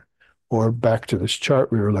here. Or back to this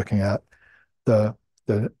chart we were looking at, the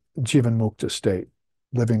Jivan Mukta state,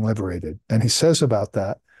 living liberated. And he says about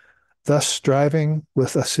that, thus striving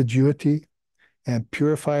with assiduity and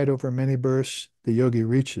purified over many births, the yogi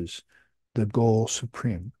reaches the goal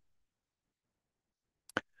supreme.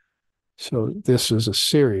 So this is a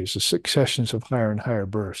series, of successions of higher and higher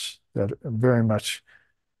births that very much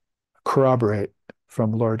corroborate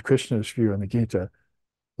from Lord Krishna's view in the Gita,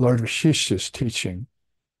 Lord Vasishtha's teaching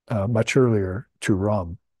much earlier to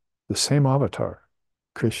Ram, the same avatar,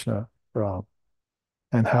 Krishna, Ram,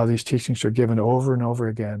 and how these teachings are given over and over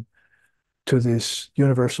again to this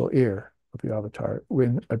universal ear of the avatar.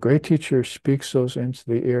 When a great teacher speaks those into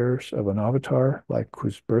the ears of an avatar, like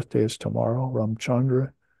whose birthday is tomorrow,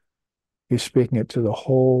 Ramchandra, he's speaking it to the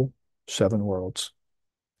whole 7 worlds.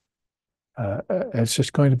 It's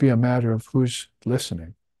just going to be a matter of who's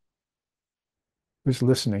listening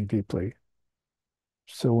deeply.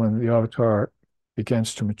 So when the avatar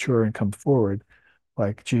begins to mature and come forward,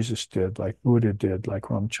 like Jesus did, like Buddha did, like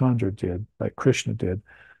Ramchandra did, like Krishna did,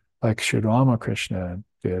 like Sri Ramakrishna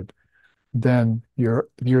did, then you're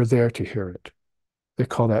there to hear it. They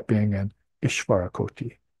call that being an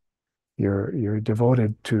Ishvarakoti. You're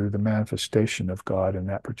devoted to the manifestation of God in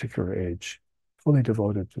that particular age, fully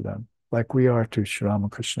devoted to them, like we are to Sri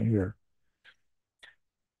Ramakrishna here.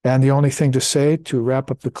 And the only thing to say to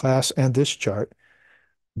wrap up the class and this chart,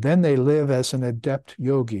 then they live as an adept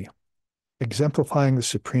yogi, exemplifying the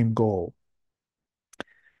supreme goal.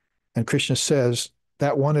 And Krishna says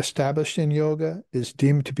that one established in yoga is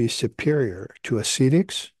deemed to be superior to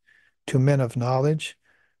ascetics, to men of knowledge,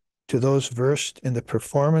 to those versed in the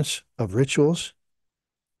performance of rituals.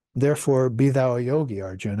 Therefore, be thou a yogi,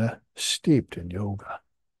 Arjuna, steeped in yoga.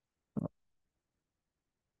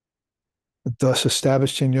 Thus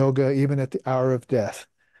established in yoga, even at the hour of death,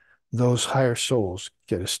 those higher souls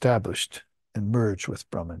get established and merge with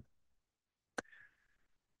Brahman.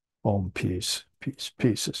 Om, peace, peace,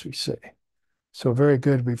 peace, as we say. So very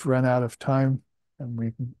good. We've run out of time, and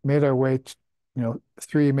we've made our way,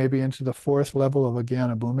 3, maybe into the 4th level of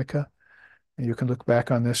Ajnana Bhumika. And you can look back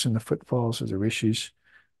on this in the footfalls of the rishis.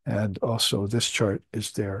 And also this chart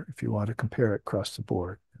is there if you want to compare it across the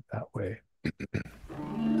board that way.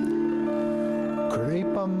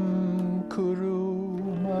 Kripam Kuru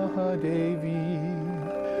Mahadevi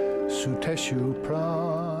Suteshu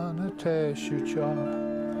Pranateshu Cha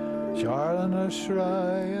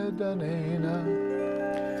Charanashraya Danena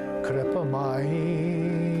Kripamai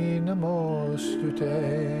Namostute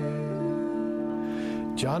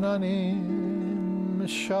Jananim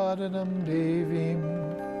Sharanam Devim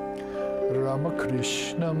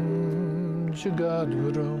Ramakrishnam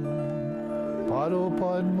Jagadurum Paro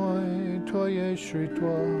Padmoy Toye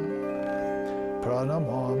Shritva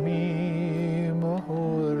Pranamami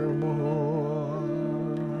Mahur Mahur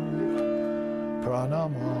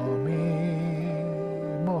Pranamami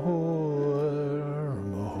Mahur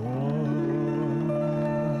Mahur.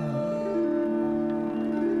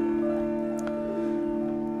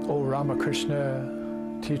 O Ramakrishna,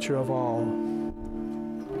 teacher of all,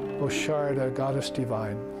 O Sharda, goddess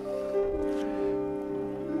divine,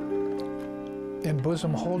 in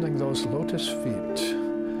bosom holding those lotus feet,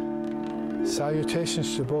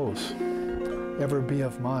 salutations to both, ever be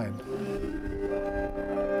of mine.